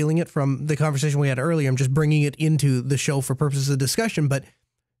thought. I'm stealing it from the conversation we had earlier. I'm just bringing it into the show for purposes of discussion, but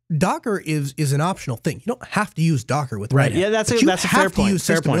Docker is an optional thing. You don't have to use Docker with Red Hat. Yeah, that's a fair have to point. use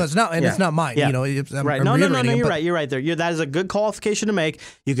Fair system. point. It's not, and it's not mine. Yeah. You know, I'm No, reiterating you're it, right. You're right there. That is a good qualification to make.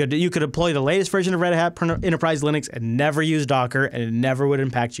 You could deploy the latest version of Red Hat Enterprise Linux and never use Docker, and it never would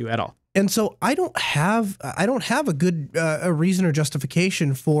impact you at all. And so I don't have a good a reason or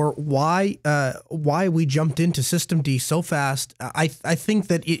justification for why we jumped into systemd so fast. I think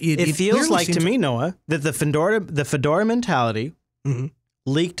that it feels like to me, Noah, that the Fedora mentality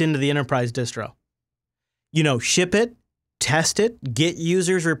leaked into the enterprise distro. You know, ship it, test it, get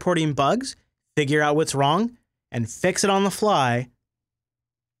users reporting bugs, figure out what's wrong, and fix it on the fly.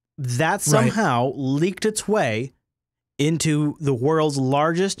 That somehow leaked its way into the world's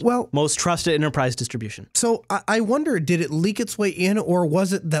largest, most trusted enterprise distribution. So I wonder, did it leak its way in, or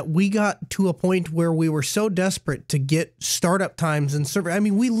was it that we got to a point where we were so desperate to get startup times and server? I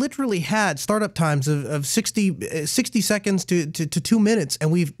mean, we literally had startup times of 60 seconds to 2 minutes,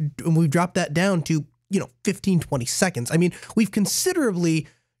 and we've dropped that down to 15, 20 seconds. I mean, we've considerably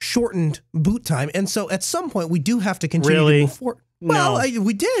shortened boot time, and so at some point we do have to continue to move forward. Well, no.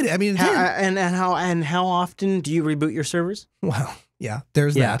 We did. I mean, how often do you reboot your servers? Well, yeah,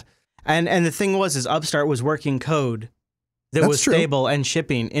 there's that. And the thing is Upstart was working code that was stable and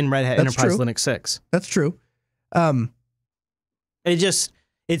shipping in Red Hat Enterprise Linux 6. That's true.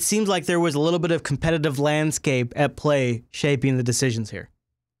 It seems like there was a little bit of competitive landscape at play shaping the decisions here.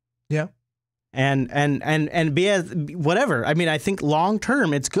 Yeah. And whatever. I mean, I think long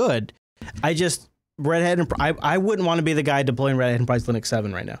term it's good. Red Hat, I wouldn't want to be the guy deploying Red Hat Enterprise Linux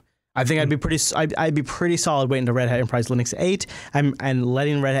 7 right now. I think I'd be pretty solid waiting to Red Hat Enterprise Linux 8 and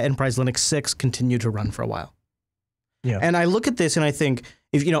letting Red Hat Enterprise Linux 6 continue to run for a while. Yeah. And I look at this and I think,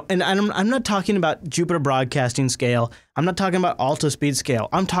 and I'm not talking about Jupyter Broadcasting scale. I'm not talking about Alta Speed scale.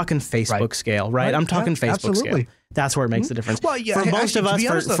 I'm talking Facebook scale, right? I'm talking Facebook scale. That's where it makes the difference. Well, yeah, for most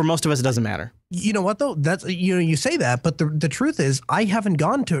of us, it doesn't matter. You know what though? That's you say that, but the truth is, I haven't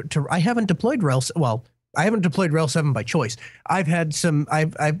gone I haven't deployed Rails. Well, I haven't deployed Rails 7 by choice. I've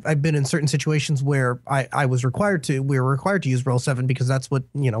been in certain situations where we were required to use Rails 7 because that's what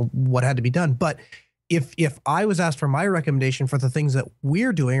had to be done. But if I was asked for my recommendation for the things that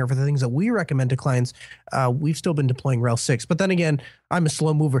we're doing or for the things that we recommend to clients, we've still been deploying Rails 6. But then again, I'm a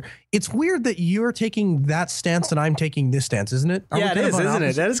slow mover. It's weird that you're taking that stance and I'm taking this stance, isn't it? Yeah, it is, isn't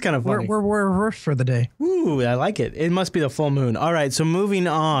it? That is kind of funny. We're reversed for the day. Ooh, I like it. It must be the full moon. All right, so moving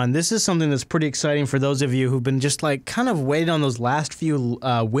on. This is something that's pretty exciting for those of you who've been just like kind of waiting on those last few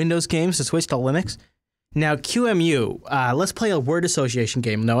Windows games to switch to Linux. Now, QEMU, let's play a word association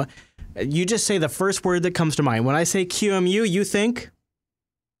game, Noah. You just say the first word that comes to mind. When I say QEMU, you think?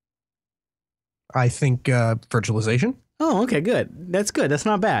 I think virtualization. Oh, okay, good. That's good. That's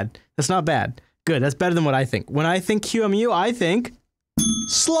not bad. That's not bad. Good. That's better than what I think. When I think QEMU, I think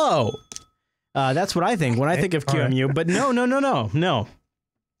slow. That's what I think when I think of QEMU. Right. But no.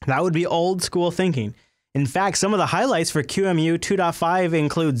 That would be old school thinking. In fact, some of the highlights for QEMU 2.5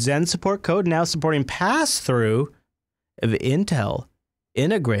 include Zen support code now supporting pass-through of Intel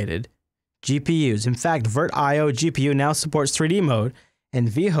integrated GPUs. In fact, VirtIO-GPU now supports 3D mode, and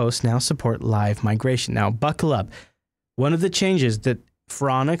vHost now support live migration. Now, buckle up. One of the changes that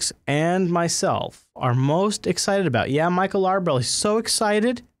Phoronix and myself are most excited about. Yeah, Michael Arbel is so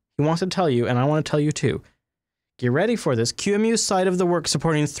excited, he wants to tell you, and I want to tell you too. Get ready for this. QEMU's side of the work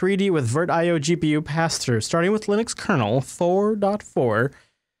supporting 3D with VirtIO-GPU pass-through, starting with Linux kernel 4.4.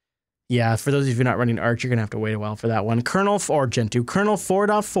 Yeah, for those of you not running Arch, you're going to have to wait a while for that one. Kernel 4, Gentoo, kernel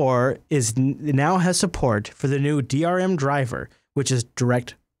 4.4 now has support for the new DRM driver, which is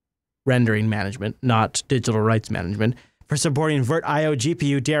direct rendering management, not digital rights management, for supporting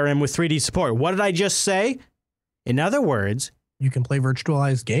VirtIO-GPU DRM with 3D support. What did I just say? In other words, you can play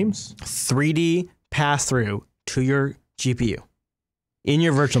virtualized games. 3D pass-through to your GPU in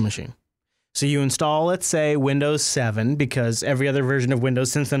your virtual machine. So you install, let's say, Windows 7, because every other version of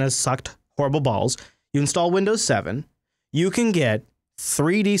Windows since then has sucked horrible balls. You install Windows 7, you can get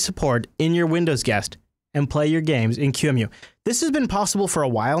 3D support in your Windows guest and play your games in QEMU. This has been possible for a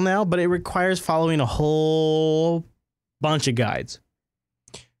while now, but it requires following a whole bunch of guides.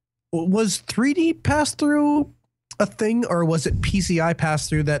 Was 3D pass-through a thing, or was it PCI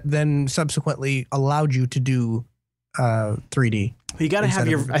pass-through that then subsequently allowed you to do 3D? You got to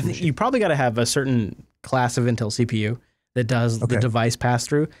have I think you probably got to have a certain class of Intel CPU that does the device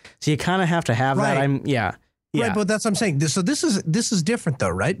pass-through. So you kind of have to have that. Yeah. Right, but that's what I'm saying. This is different though,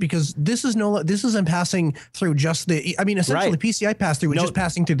 right? Because this isn't passing through just the. I mean, essentially PCI pass-through was just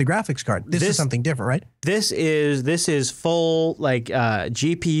passing through the graphics card. This is something different, right? This is full like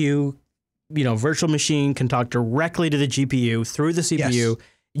GPU. Virtual machine can talk directly to the GPU through the CPU. Yes.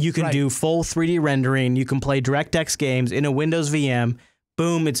 You can do full 3D rendering. You can play DirectX games in a Windows VM.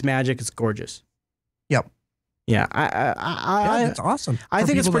 Boom, it's magic. It's gorgeous. Yep. Yeah, that's awesome. I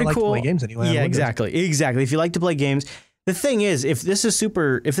think it's pretty cool. To play games anyway. Yeah, exactly. If you like to play games, the thing is, if this is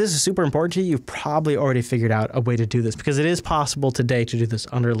super important to you, you've probably already figured out a way to do this because it is possible today to do this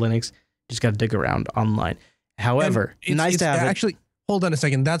under Linux. You just got to dig around online. However, nice to have actually. Hold on a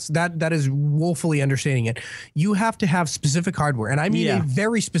second. That is woefully understanding it. You have to have specific hardware, and I mean a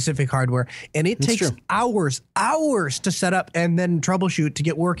very specific hardware, and it takes hours to set up and then troubleshoot to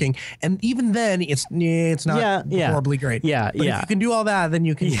get working. And even then, it's not horribly great. But if you can do all that, then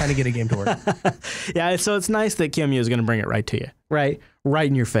you can kind of get a game to work. So it's nice that QEMU is going to bring it right to you, right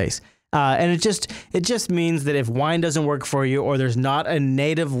in your face. And it just means that if Wine doesn't work for you, or there's not a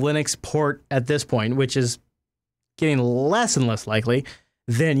native Linux port at this point, which is getting less and less likely,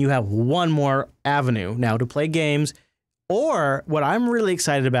 then you have one more avenue now to play games. Or what I'm really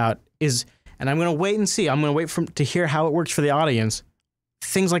excited about is, and I'm going to wait and see, I'm going to wait to hear how it works for the audience,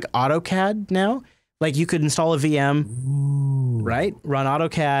 things like AutoCAD now. Like you could install a VM, right? Run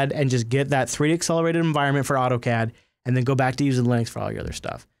AutoCAD and just get that 3D accelerated environment for AutoCAD and then go back to using Linux for all your other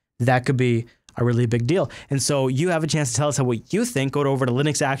stuff. That could be a really big deal. And so you have a chance to tell us what you think. Go over to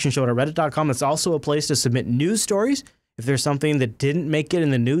linuxactionshow.reddit.com. It's also a place to submit news stories. If there's something that didn't make it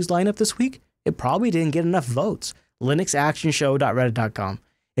in the news lineup this week, it probably didn't get enough votes. linuxactionshow.reddit.com.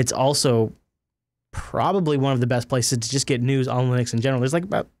 It's also probably one of the best places to just get news on Linux in general. There's like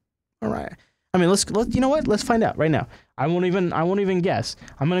about, all right. I mean, let's you know what? Let's find out right now. I won't even guess.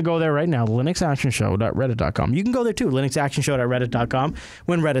 I'm going to go there right now, linuxactionshow.reddit.com. You can go there too, linuxactionshow.reddit.com,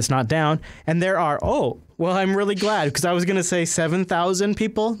 when Reddit's not down. And there are, I'm really glad, because I was going to say 7,000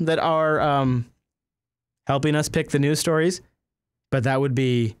 people that are helping us pick the news stories, but that would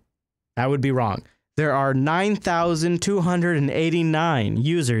be wrong. There are 9,289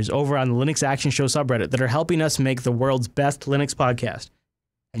 users over on the Linux Action Show subreddit that are helping us make the world's best Linux podcast.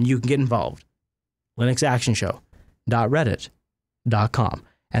 And you can get involved. linuxactionshow.reddit.com.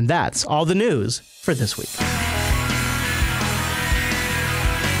 And that's all the news for this week.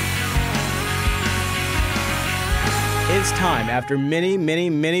 It's time, after many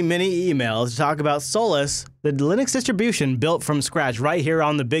emails, to talk about Solus, the Linux distribution built from scratch right here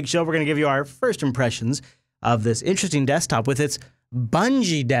on the Big Show. We're going to give you our first impressions of this interesting desktop with its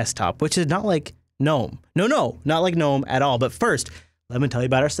Budgie desktop, which is not like GNOME. No, not like GNOME at all. But first, let me tell you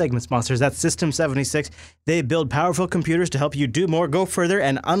about our segment sponsors. That's System 76. They build powerful computers to help you do more, go further,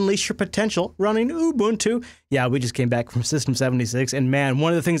 and unleash your potential running Ubuntu. Yeah, we just came back from System 76, and man,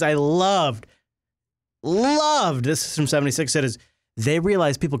 one of the things I loved this System 76 said is they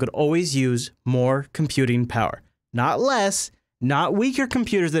realized people could always use more computing power. Not less, not weaker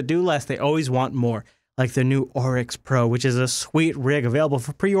computers that do less. They always want more. Like the new Oryx Pro, which is a sweet rig available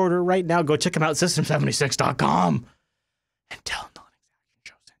for pre-order right now. Go check them out, system76.com. And tell them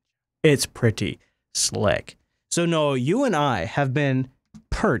it's pretty slick. So no, you and I have been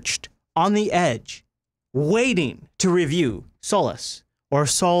perched on the edge, waiting to review Solus or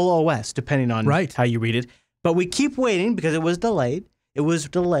Sol OS, depending on how you read it. But we keep waiting because it was delayed.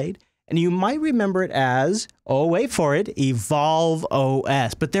 And you might remember it as, wait for it, Evolve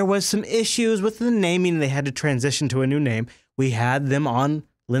OS. But there was some issues with the naming. They had to transition to a new name. We had them on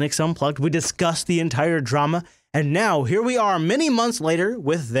Linux Unplugged. We discussed the entire drama. And now here we are many months later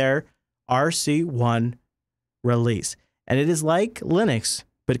with their RC1 release. And it is like Linux,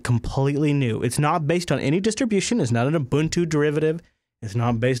 but completely new. It's not based on any distribution. It's not an Ubuntu derivative. It's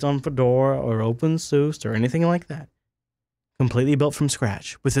not based on Fedora or OpenSUSE or anything like that. Completely built from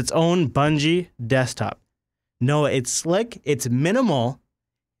scratch with its own Budgie desktop. No, it's slick, it's minimal,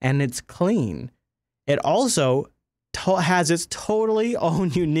 and it's clean. It also has its totally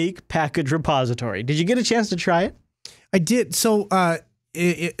own unique package repository. Did you get a chance to try it? I did. So,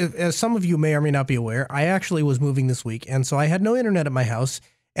 as some of you may or may not be aware, I actually was moving this week, and so I had no internet at my house,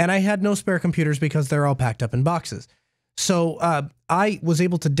 and I had no spare computers because they're all packed up in boxes. So I was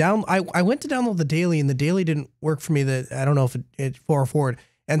able to I went to download the daily, and the daily didn't work for me. I don't know if it forward,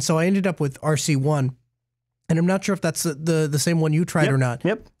 and so I ended up with RC1. And I'm not sure if that's the same one you tried or not.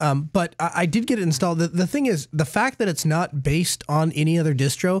 Yep. But I did get it installed. The thing is, the fact that it's not based on any other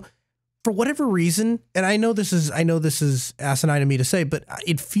distro, for whatever reason, and I know this is asinine of me to say, but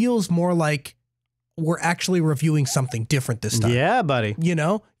it feels more like we're actually reviewing something different this time. Yeah, buddy. You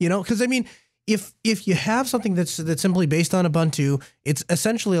know, because I mean, if you have something that's simply based on Ubuntu, it's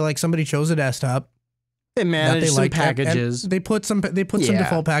essentially like somebody chose a desktop. They manage some packages. They put some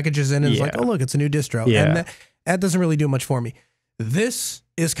default packages in, and it's like, oh look, it's a new distro. Yeah. And that doesn't really do much for me. This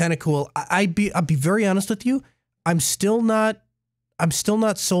is kind of cool. I'll be very honest with you. I'm still not I'm still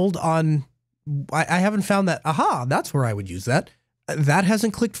not sold on. I haven't found that. Aha, that's where I would use that. That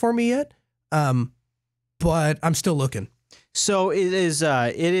hasn't clicked for me yet. But I'm still looking. So it is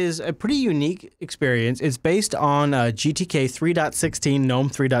a pretty unique experience. It's based on GTK 3.16, GNOME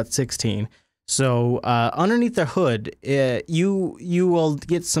 3.16. So underneath the hood, you will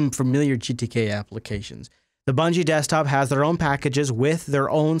get some familiar GTK applications. The Budgie desktop has their own packages with their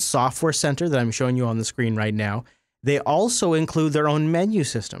own software center that I'm showing you on the screen right now. They also include their own menu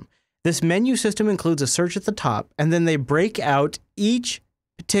system. This menu system includes a search at the top, and then they break out each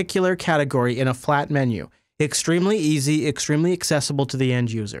particular category in a flat menu. Extremely easy, extremely accessible to the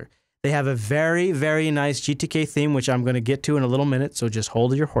end user. They have a very, very nice GTK theme, which I'm going to get to in a little minute, so just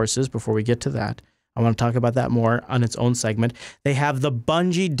hold your horses before we get to that. I want to talk about that more on its own segment. They have the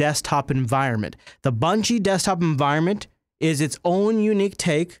Budgie desktop environment. The Budgie desktop environment is its own unique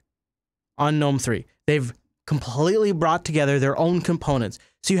take on GNOME 3. They've completely brought together their own components.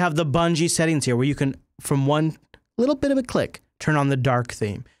 So you have the Budgie settings here where you can, from one little bit of a click, turn on the dark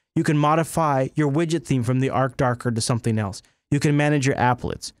theme. You can modify your widget theme from the Arc Darker to something else. You can manage your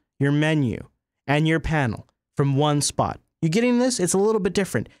applets, your menu, and your panel from one spot. You getting this? It's a little bit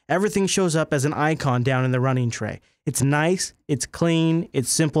different. Everything shows up as an icon down in the running tray. It's nice, it's clean,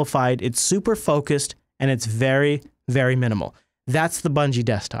 it's simplified, it's super focused, and it's very, very minimal. That's the Budgie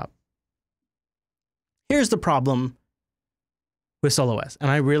desktop. Here's the problem with Solus OS,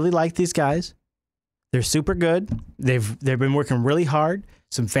 and I really like these guys. They're super good. They've been working really hard.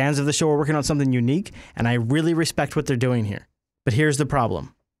 Some fans of the show are working on something unique, and I really respect what they're doing here. But here's the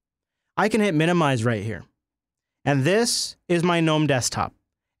problem. I can hit minimize right here. And this is my GNOME desktop.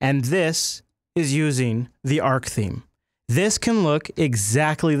 And this is using the Arc theme. This can look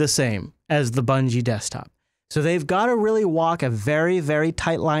exactly the same as the Budgie desktop. So they've got to really walk a very, very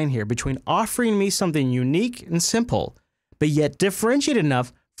tight line here between offering me something unique and simple, but yet differentiated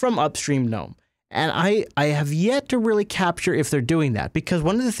enough from upstream GNOME. And I have yet to really capture if they're doing that, because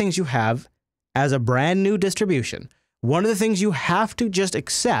one of the things you have as a brand new distribution, one of the things you have to just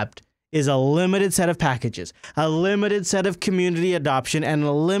accept is a limited set of packages, a limited set of community adoption, and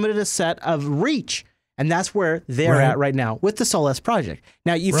a limited set of reach. And that's where they're at right now with the Solus project.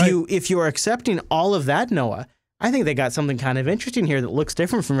 Now, if you are accepting all of that, Noah, I think they got something kind of interesting here that looks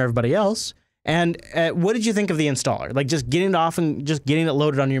different from everybody else. And what did you think of the installer? Like just getting it off and just getting it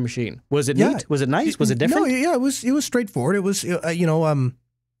loaded on your machine. Was it neat? Was it nice? Was it different? No, yeah, it was straightforward. It was,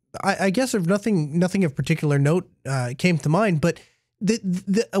 I guess if nothing of particular note came to mind, but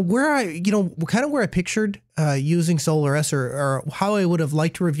where I pictured using Solus or how I would have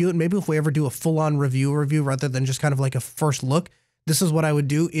liked to review it. Maybe if we ever do a full-on review rather than just kind of like a first look, this is what I would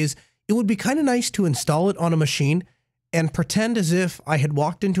do. Is it would be kind of nice to install it on a machine and pretend as if I had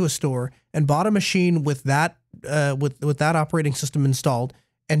walked into a store and bought a machine with that with that operating system installed,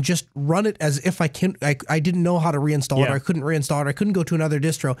 and just run it as if I didn't know how to reinstall it, or I couldn't reinstall it, or I couldn't go to another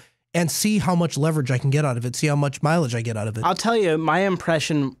distro, and see how much leverage I can get out of it, see how much mileage I get out of it. I'll tell you, my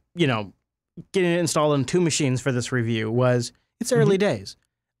impression, getting it installed on 2 machines for this review was it's early days.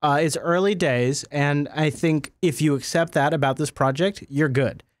 It's early days, and I think if you accept that about this project, you're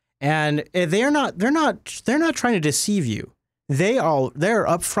good. And they're not trying to deceive you. They're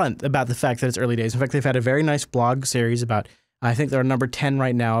upfront about the fact that it's early days. In fact, they've had a very nice blog series about, I think they're number 10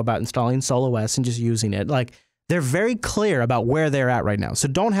 right now, about installing Solus OS and just using it. Like, they're very clear about where they're at right now. So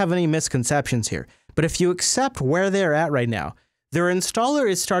don't have any misconceptions here. But if you accept where they're at right now, their installer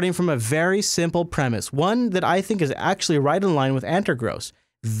is starting from a very simple premise, one that I think is actually right in line with Antergross.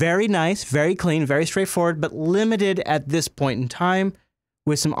 Very nice, very clean, very straightforward, but limited at this point in time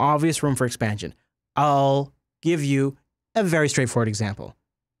with some obvious room for expansion. I'll give you a very straightforward example.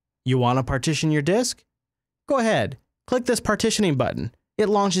 You want to partition your disk? Go ahead. Click this partitioning button. It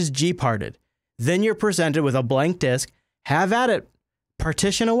launches gparted. Then you're presented with a blank disk. Have at it.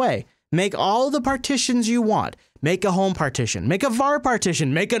 Partition away. Make all the partitions you want. Make a home partition. Make a var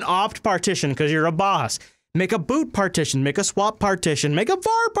partition. Make an opt partition because you're a boss. Make a boot partition. Make a swap partition. Make a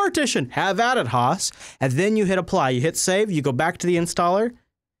var partition. Have at it, Haas. And then you hit apply. You hit save. You go back to the installer.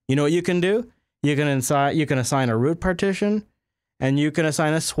 You know what you can do? You can assign a root partition, and you can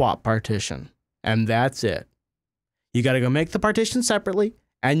assign a swap partition. And that's it. You got to go make the partition separately,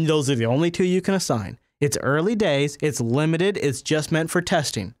 and those are the only 2 you can assign. It's early days. It's limited. It's just meant for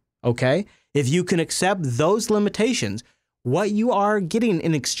testing. Okay? If you can accept those limitations, what you are getting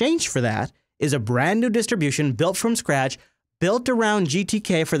in exchange for that is a brand new distribution built from scratch, built around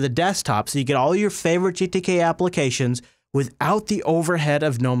GTK for the desktop, so you get all your favorite GTK applications without the overhead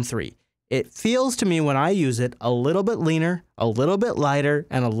of GNOME 3. It feels to me when I use it a little bit leaner, a little bit lighter,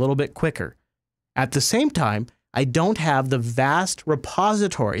 and a little bit quicker. At the same time, I don't have the vast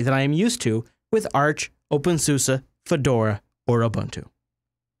repository that I am used to with Arch, OpenSUSE, Fedora, or Ubuntu.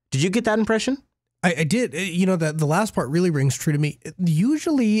 Did you get that impression? I did. You know, the last part really rings true to me.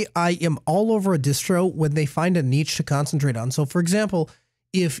 Usually I am all over a distro when they find a niche to concentrate on. So for example,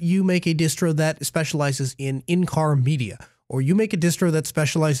 if you make a distro that specializes in in-car media, or you make a distro that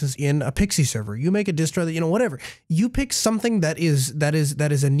specializes in a Pixie server, you make a distro that, you know, whatever, you pick something that is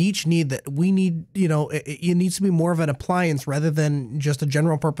a niche need that we need, you know, it needs to be more of an appliance rather than just a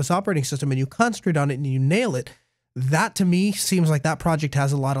general purpose operating system, and you concentrate on it and you nail it. That to me seems like that project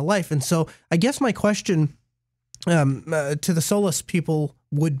has a lot of life. And so I guess my question to the Solus people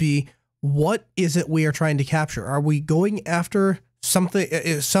would be, what is it we are trying to capture? Are we going after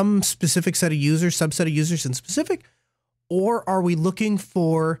something, some specific set of users, subset of users in specific, or are we looking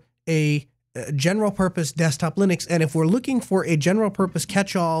for a general purpose desktop Linux? And if we're looking for a general purpose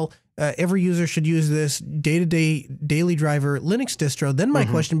catch-all, every user should use this day-to-day daily driver Linux distro, then my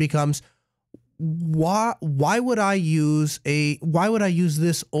question becomes, why would I use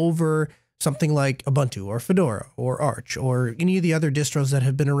this over something like Ubuntu or Fedora or Arch or any of the other distros that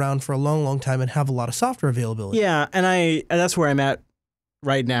have been around for a long, long time and have a lot of software availability? Yeah, and that's where I'm at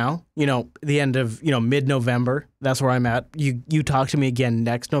right now. You know, the end of, you know, mid-November. That's where I'm at. You talk to me again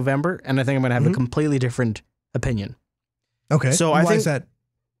next November, and I think I'm going to have a completely different opinion. Okay. So why is that?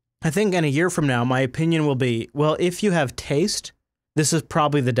 I think in a year from now, my opinion will be, well, if you have taste, this is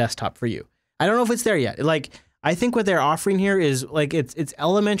probably the desktop for you. I don't know if it's there yet. Like, I think what they're offering here is like it's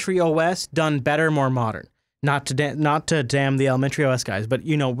elementary OS done better, more modern. Not to damn the elementary OS guys, but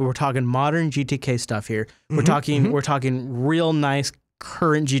you know, we're talking modern GTK stuff here. We're talking real nice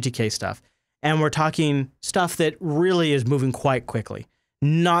current GTK stuff, and we're talking stuff that really is moving quite quickly.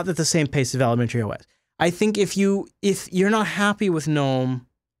 Not at the same pace of elementary OS. I think if you're not happy with GNOME,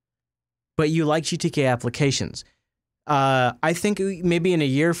 but you like GTK applications, I think maybe in a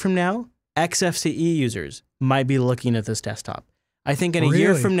year from now, XFCE users might be looking at this desktop. I think in a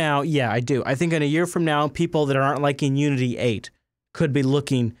year from now, yeah, I do. I think in a year from now, people that aren't liking Unity 8 could be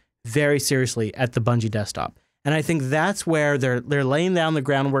looking very seriously at the Budgie desktop. And I think that's where they're laying down the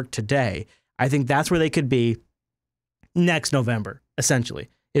groundwork today. I think that's where they could be next November, essentially,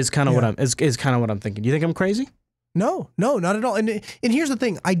 is kind of what I'm thinking. Do you think I'm crazy? No, not at all. And here's the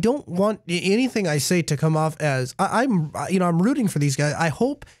thing: I don't want anything I say to come off as I'm rooting for these guys. I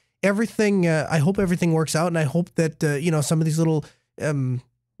hope everything works out, and I hope that some of these little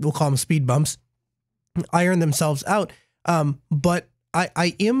we'll call them speed bumps iron themselves out. But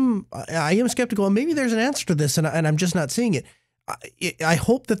I am skeptical, and maybe there's an answer to this, and I'm just not seeing it. I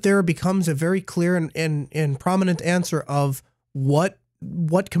hope that there becomes a very clear and prominent answer of what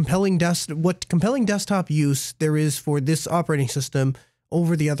compelling desktop use there is for this operating system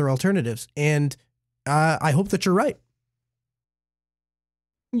over the other alternatives, and I hope that you're right.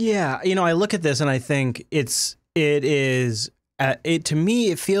 Yeah, I look at this and I think to me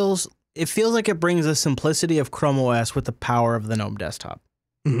it feels like it brings the simplicity of Chrome OS with the power of the GNOME desktop.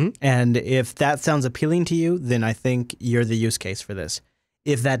 And if that sounds appealing to you, then I think you're the use case for this.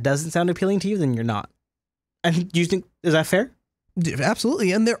 If that doesn't sound appealing to you, then you're not. And do you think, is that fair?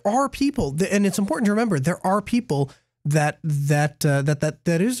 Absolutely. And there are people, and it's important to remember, there are people that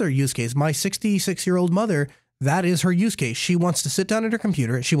is their use case. My 66-year-old mother, that is her use case. She wants to sit down at her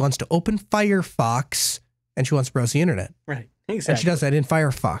computer, she wants to open Firefox, and she wants to browse the internet. Right. Exactly. And she does that in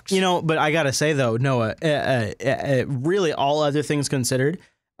Firefox. But I got to say, though, Noah, really all other things considered,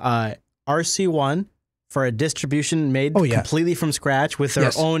 RC1 for a distribution made completely from scratch with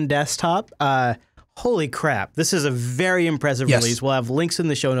their own desktop, holy crap. This is a very impressive release. We'll have links in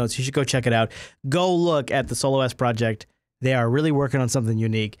the show notes. You should go check it out. Go look at the Solus OS project. They are really working on something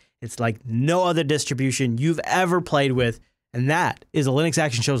unique. It's like no other distribution you've ever played with. And that is a Linux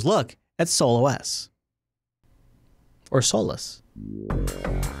Action Show's look at Solus OS. Or Solus.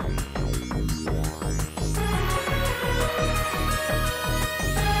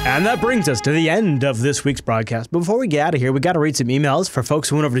 And that brings us to the end of this week's broadcast. But before we get out of here, we got to read some emails for folks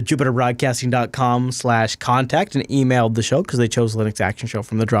who went over to jupiterbroadcasting.com/contact and emailed the show because they chose Linux Action Show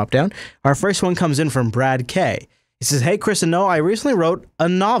from the dropdown. Our first one comes in from Brad K. He says, "Hey, Chris and Noah, I recently wrote a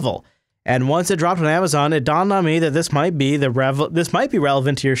novel, and once it dropped on Amazon, it dawned on me that this might be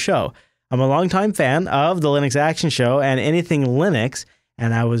relevant to your show. I'm a longtime fan of the Linux Action Show and anything Linux,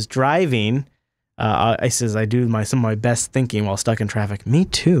 and I was driving." I says, "I do some of my best thinking while stuck in traffic." Me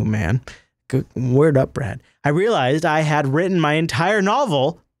too, man. Good, word up, Brad. "I realized I had written my entire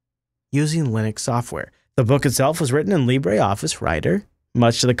novel using Linux software. The book itself was written in LibreOffice Writer,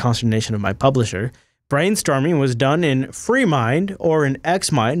 much to the consternation of my publisher. Brainstorming was done in FreeMind or in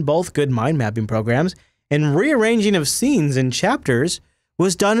XMind, both good mind mapping programs, and rearranging of scenes and chapters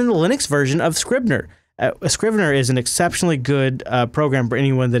was done in the Linux version of Scrivener. Scrivener is an exceptionally good program for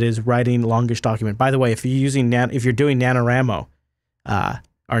anyone that is writing longish document. By the way, if you're doing NaNoWriMo,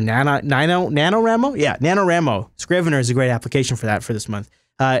 or NaNoWriMo? Yeah, NaNoWriMo. Scrivener is a great application for that for this month.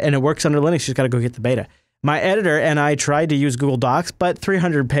 And it works under Linux. You just got to go get the beta. My editor and I tried to use Google Docs, but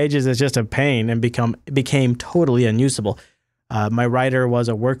 300 pages is just a pain and became totally unusable. My writer was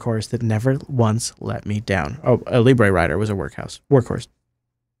a workhorse that never once let me down. Oh, a Libre writer was a workhorse.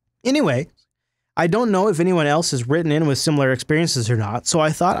 Anyway, I don't know if anyone else has written in with similar experiences or not, so I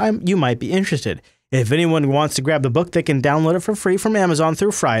thought you might be interested. If anyone wants to grab the book, they can download it for free from Amazon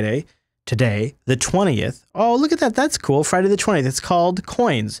through Friday, today, the 20th. Oh, look at that. That's cool. Friday the 20th. It's called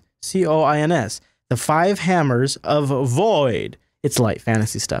Coins, C-O-I-N-S, The 5 Hammers of Void. It's light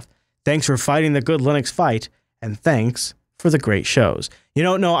fantasy stuff. Thanks for fighting the good Linux fight, and thanks for the great shows. You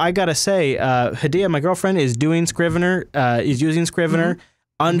know, no, I got to say, Hadia, my girlfriend, is doing Scrivener, using Scrivener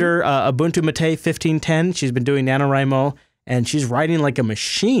under Ubuntu Mate 15.10. She's been doing NaNoWriMo, and she's writing like a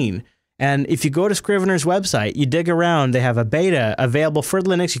machine. And if you go to Scrivener's website, you dig around, they have a beta available for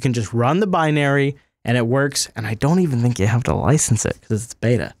Linux. You can just run the binary, and it works. And I don't even think you have to license it because it's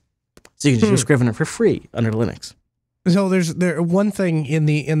beta. So you can just use Scrivener for free under Linux. So there's one thing in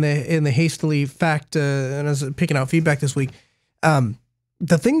the hastily fact, and I was picking out feedback this week.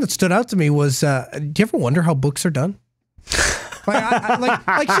 The thing that stood out to me was, do you ever wonder how books are done?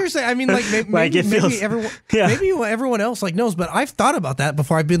 Like seriously, I mean, maybe everyone else knows, but I've thought about that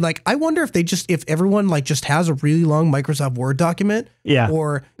before. I've been like, I wonder if everyone just has a really long Microsoft Word document,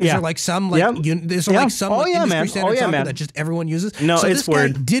 or is there some industry standard document that just everyone uses? No, so it's this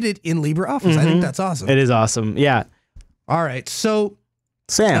Word. guy did it in LibreOffice. I think that's awesome. It is awesome. Yeah. All right, so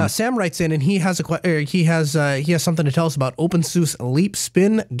Sam writes in, and he has something to tell us about OpenSUSE Leap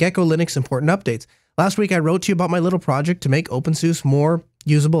Spin Gecko Linux important updates. Last week, I wrote to you about my little project to make OpenSUSE more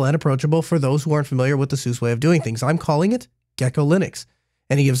usable and approachable for those who aren't familiar with the SUSE way of doing things. I'm calling it Gecko Linux.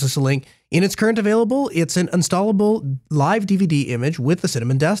 And he gives us a link. In its current available, it's an installable live DVD image with the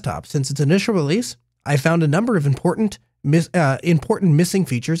Cinnamon desktop. Since its initial release, I found a number of important missing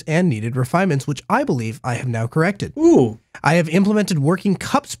features and needed refinements, which I believe I have now corrected. Ooh. I have implemented working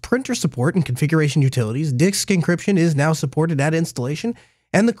CUPS printer support and configuration utilities. Disk encryption is now supported at installation,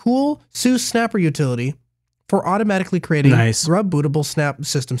 and the cool SUSE Snapper utility for automatically creating grub bootable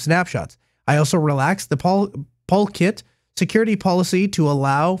system snapshots. I also relaxed the PolKit security policy to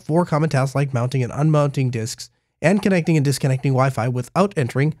allow for common tasks like mounting and unmounting disks and connecting and disconnecting Wi-Fi without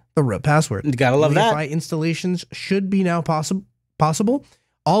entering the root password. You gotta love that. Wi-Fi installations should be now possible.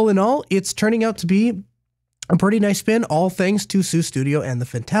 All in all, it's turning out to be a pretty nice spin, all thanks to SUSE Studio and the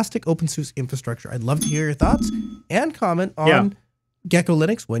fantastic OpenSUSE infrastructure. I'd love to hear your thoughts and comment on Gecko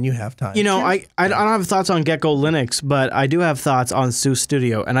Linux when you have time. You know, I don't have thoughts on Gecko Linux, but I do have thoughts on SUSE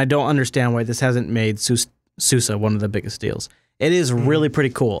Studio, and I don't understand why this hasn't made SUSE one of the biggest deals. It is really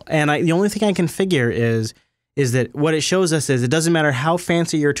pretty cool, and the only thing I can figure is that what it shows us is it doesn't matter how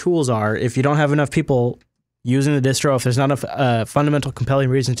fancy your tools are, if you don't have enough people using the distro, if there's not a fundamental compelling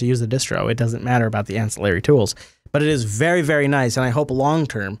reason to use the distro, it doesn't matter about the ancillary tools. But it is very, very nice, and I hope long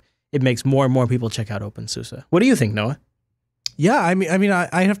term it makes more and more people check out OpenSUSE. What do you think, Noah? Yeah, I mean,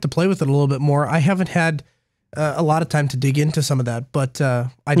 I have to play with it a little bit more. I haven't had a lot of time to dig into some of that, but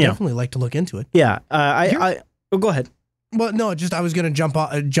I definitely like to look into it. Yeah, go ahead. Well, no, I was going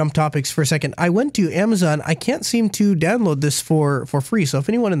to jump topics for a second. I went to Amazon. I can't seem to download this for free. So if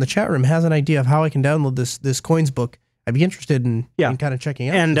anyone in the chat room has an idea of how I can download this Coins book, I'd be interested in kind of checking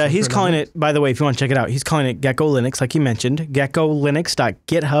it out. And he's calling it, by the way, if you want to check it out, he's calling it Gecko Linux, like you mentioned,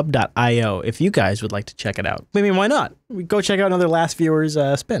 geckolinux.github.io. If you guys would like to check it out, I mean, why not? Go check out another Last Viewer's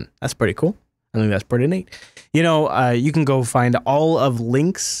spin. That's pretty cool. I think that's pretty neat. You know, you can go find all of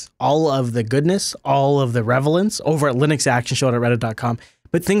links, all of the goodness, all of the relevance over at linuxactionshow.reddit.com.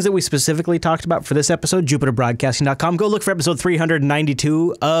 But things that we specifically talked about for this episode, jupiterbroadcasting.com. Go look for episode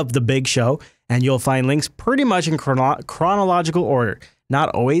 392 of The Big Show, and you'll find links pretty much in chronological order. Not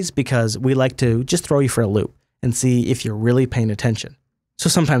always, because we like to just throw you for a loop and see if you're really paying attention. So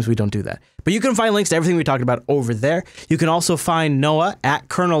sometimes we don't do that. But you can find links to everything we talked about over there. You can also find Noah at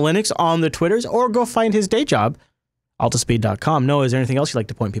Kernel Linux on the Twitters, or go find his day job, altaspeed.com. Noah, is there anything else you'd like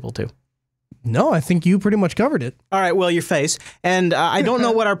to point people to? No, I think you pretty much covered it. All right, well, your face. And I don't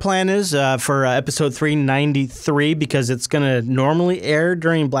know what our plan is for episode 393, because it's going to normally air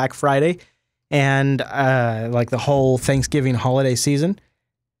during Black Friday and like the whole Thanksgiving holiday season.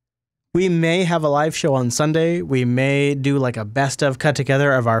 We may have a live show on Sunday. We may do like a best of cut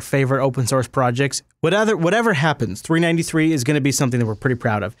together of our favorite open source projects. Whatever happens, 393 is going to be something that we're pretty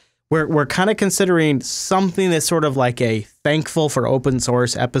proud of. we're kind of considering something that's sort of like a thankful for open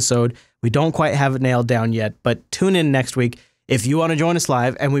source episode. We don't quite have it nailed down yet, but tune in next week if you want to join us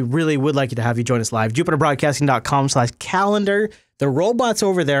live, and we really would like you to have you join us live. JupiterBroadcasting.com/calendar. The robots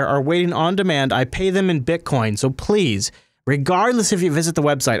over there are waiting on demand. I pay them in Bitcoin, so please, regardless if you visit the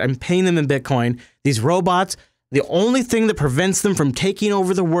website, I'm paying them in Bitcoin. These robots, the only thing that prevents them from taking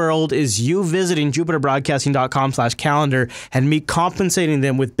over the world is you visiting JupiterBroadcasting.com/calendar and me compensating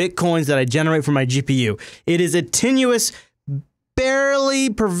them with Bitcoins that I generate from my GPU. It is a tenuous, barely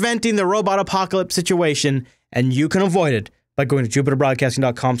preventing the robot apocalypse situation, and you can avoid it by going to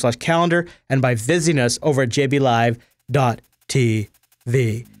JupiterBroadcasting.com/calendar and by visiting us over at jblive.tv.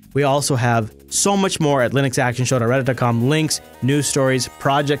 We also have so much more at linuxactionshow.reddit.com. Links, news stories,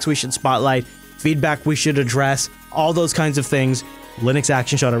 projects we should spotlight, feedback we should address, all those kinds of things.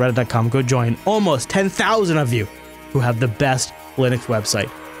 linuxactionshow.reddit.com. Go join almost 10,000 of you who have the best Linux website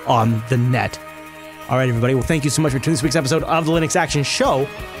on the net. All right, everybody. Well, thank you so much for tuning this week's episode of the Linux Action Show,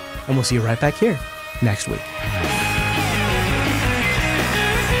 and we'll see you right back here next week.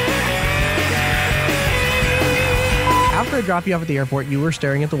 After I drop you off at the airport, you were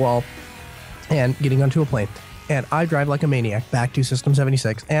staring at the wall and getting onto a plane. And I drive like a maniac back to System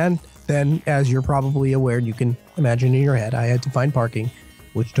 76. And then, as you're probably aware, you can imagine in your head, I had to find parking,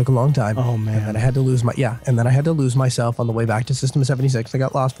 which took a long time. Oh, man. And then I had to lose myself on the way back to System 76. I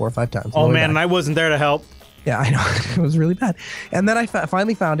got lost 4 or 5 times. Oh, man, and I wasn't there to help. Yeah, I know. It was really bad. And then I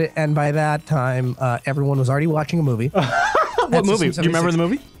finally found it. And by that time, everyone was already watching a movie. What movie? Do you remember the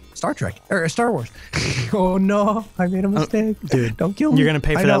movie? Star Trek or Star Wars. Oh no, I made a mistake. Dude, don't kill me. You're gonna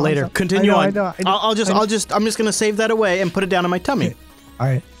pay for that later. Continue on. I'm just gonna save that away and put it down in my tummy. All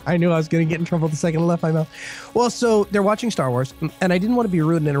right. I knew I was gonna get in trouble the second I left my mouth. Well, so they're watching Star Wars, and I didn't want to be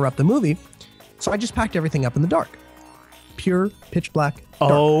rude and interrupt the movie, so I just packed everything up in the dark, pure pitch black.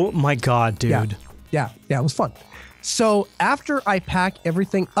 Dark. Oh my god, dude. Yeah, it was fun. So after I pack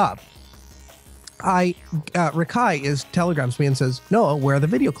everything up, Rikai telegrams me and says, Noah, where are the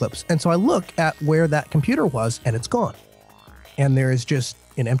video clips? And so I look at where that computer was, and it's gone. And there is just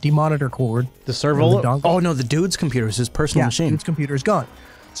an empty monitor cord. The servo? Oh, no, the dude's computer is his personal machine. The dude's computer is gone.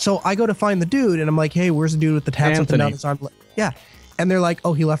 So I go to find the dude, and I'm like, hey, where's the dude with the tabs up and down his arm? Yeah. And they're like,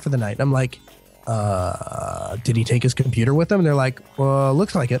 oh, he left for the night. And I'm like, did he take his computer with him? And they're like, well,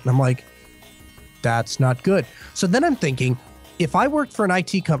 looks like it. And I'm like, that's not good. So then I'm thinking, if I worked for an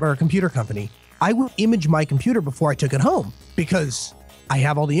IT or a computer company, I would image my computer before I took it home because I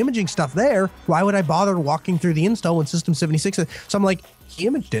have all the imaging stuff there. Why would I bother walking through the install when System 76? So I'm like, he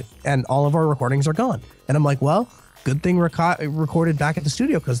imaged it and all of our recordings are gone. And I'm like, well, good thing recorded back at the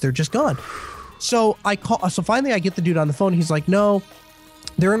studio because they're just gone. So so finally I get the dude on the phone. He's like, no,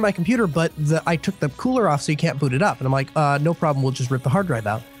 they're in my computer, but I took the cooler off so you can't boot it up. And I'm like, no problem. We'll just rip the hard drive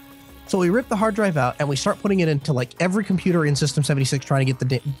out. So we rip the hard drive out and we start putting it into like every computer in System 76 trying to get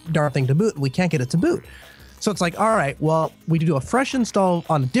the darn thing to boot. And we can't get it to boot. So it's like, all right, well, we do a fresh install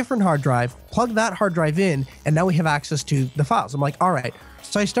on a different hard drive, plug that hard drive in, and now we have access to the files. I'm like, all right.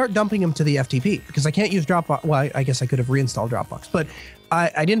 So I start dumping them to the FTP because I can't use Dropbox. Well, I guess I could have reinstalled Dropbox, but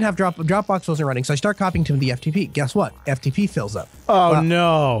I didn't have Dropbox wasn't running. So I start copying to the FTP. Guess what? FTP fills up. Oh,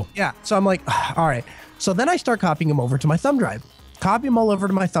 no. Yeah. So I'm like, all right. So then I start copying them over to my thumb drive. Copy them all over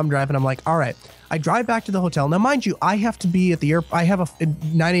to my thumb drive, and I'm like, all right. I drive back to the hotel. Now, mind you, I have to be at the airport. I have a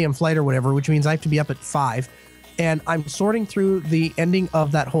 9 a.m. flight or whatever, which means I have to be up at 5. And I'm sorting through the ending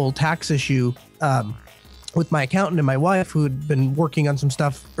of that whole tax issue with my accountant and my wife, who had been working on some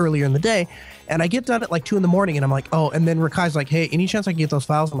stuff earlier in the day. And I get done at like 2 in the morning, and I'm like, oh, and then Rakai's like, hey, any chance I can get those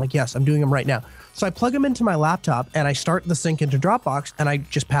files? I'm like, yes, I'm doing them right now. So I plug them into my laptop, and I start the sync into Dropbox, and I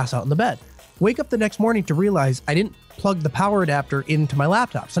just pass out in the bed. Wake up the next morning to realize I didn't plug the power adapter into my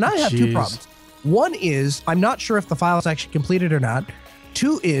laptop. So now I have 2 problems. One is I'm not sure if the file is actually completed or not.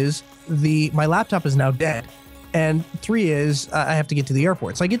 2 is my laptop is now dead. And 3 is I have to get to the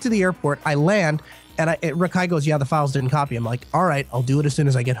airport. So I get to the airport, I land, and Rakai goes, yeah, the files didn't copy. I'm like, all right, I'll do it as soon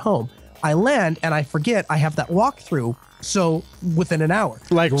as I get home. I land and I forget I have that walkthrough. So within an hour.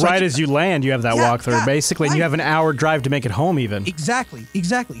 Like as you land, you have that walkthrough, basically, and you have an hour drive to make it home even. Exactly.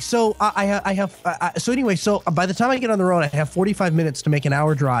 So so anyway, so by the time I get on the road, I have 45 minutes to make an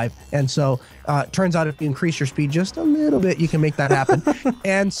hour drive. And so turns out if you increase your speed just a little bit, you can make that happen.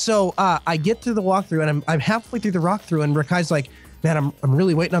 And so I get to the walkthrough, and I'm halfway through the walkthrough, and Rakai's like, man, I'm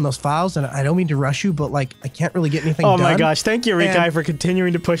really waiting on those files, and I don't mean to rush you, but like I can't really get anything done. Oh my gosh, thank you, Rikai, for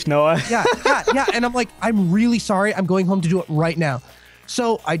continuing to push Noah. Yeah. And I'm like, I'm really sorry. I'm going home to do it right now.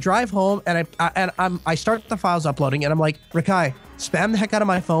 So I drive home, and I start the files uploading, and I'm like, Rikai, spam the heck out of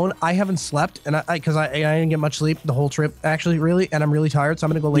my phone. I haven't slept, and because I didn't get much sleep the whole trip, actually, really, and I'm really tired, so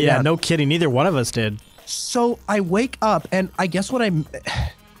I'm gonna go lay down. Yeah, no kidding. Neither one of us did. So I wake up, and I guess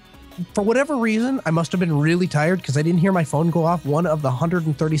for whatever reason, I must have been really tired because I didn't hear my phone go off one of the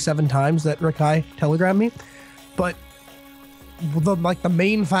 137 times that Rikai telegrammed me, but the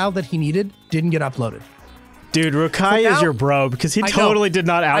main file that he needed didn't get uploaded. Dude, Rikai is your bro because he totally did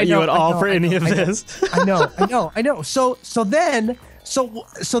not out you at all for any of this. I know. So then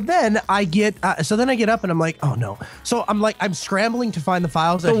I get up and I'm like, oh no. So I'm scrambling to find the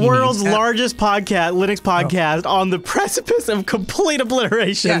files that the world's largest Linux podcast on the precipice of complete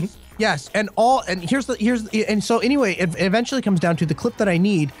obliteration. Yes. And so anyway, it eventually comes down to the clip that I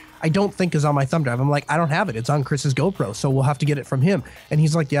need. I don't think is on my thumb drive. I'm like, I don't have it. It's on Chris's GoPro, so we'll have to get it from him. And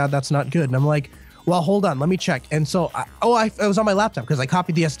he's like, yeah, that's not good. And I'm like, well, hold on, let me check. And so, it was on my laptop because I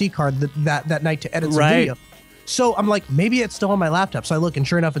copied the SD card that night to edit some video. So I'm like, maybe it's still on my laptop. So I look, and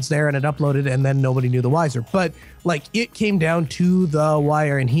sure enough, it's there, and it uploaded, and then nobody knew the wiser. But like, it came down to the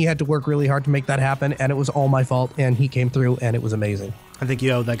wire, and he had to work really hard to make that happen, and it was all my fault. And he came through, and it was amazing. I think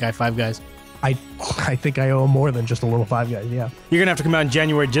you owe that guy $5 Guys. I think I owe him more than just a little $5 Guys. Yeah. You're gonna have to come out in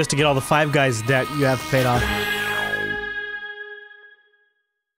January just to get all the $5 Guys debt you have paid off.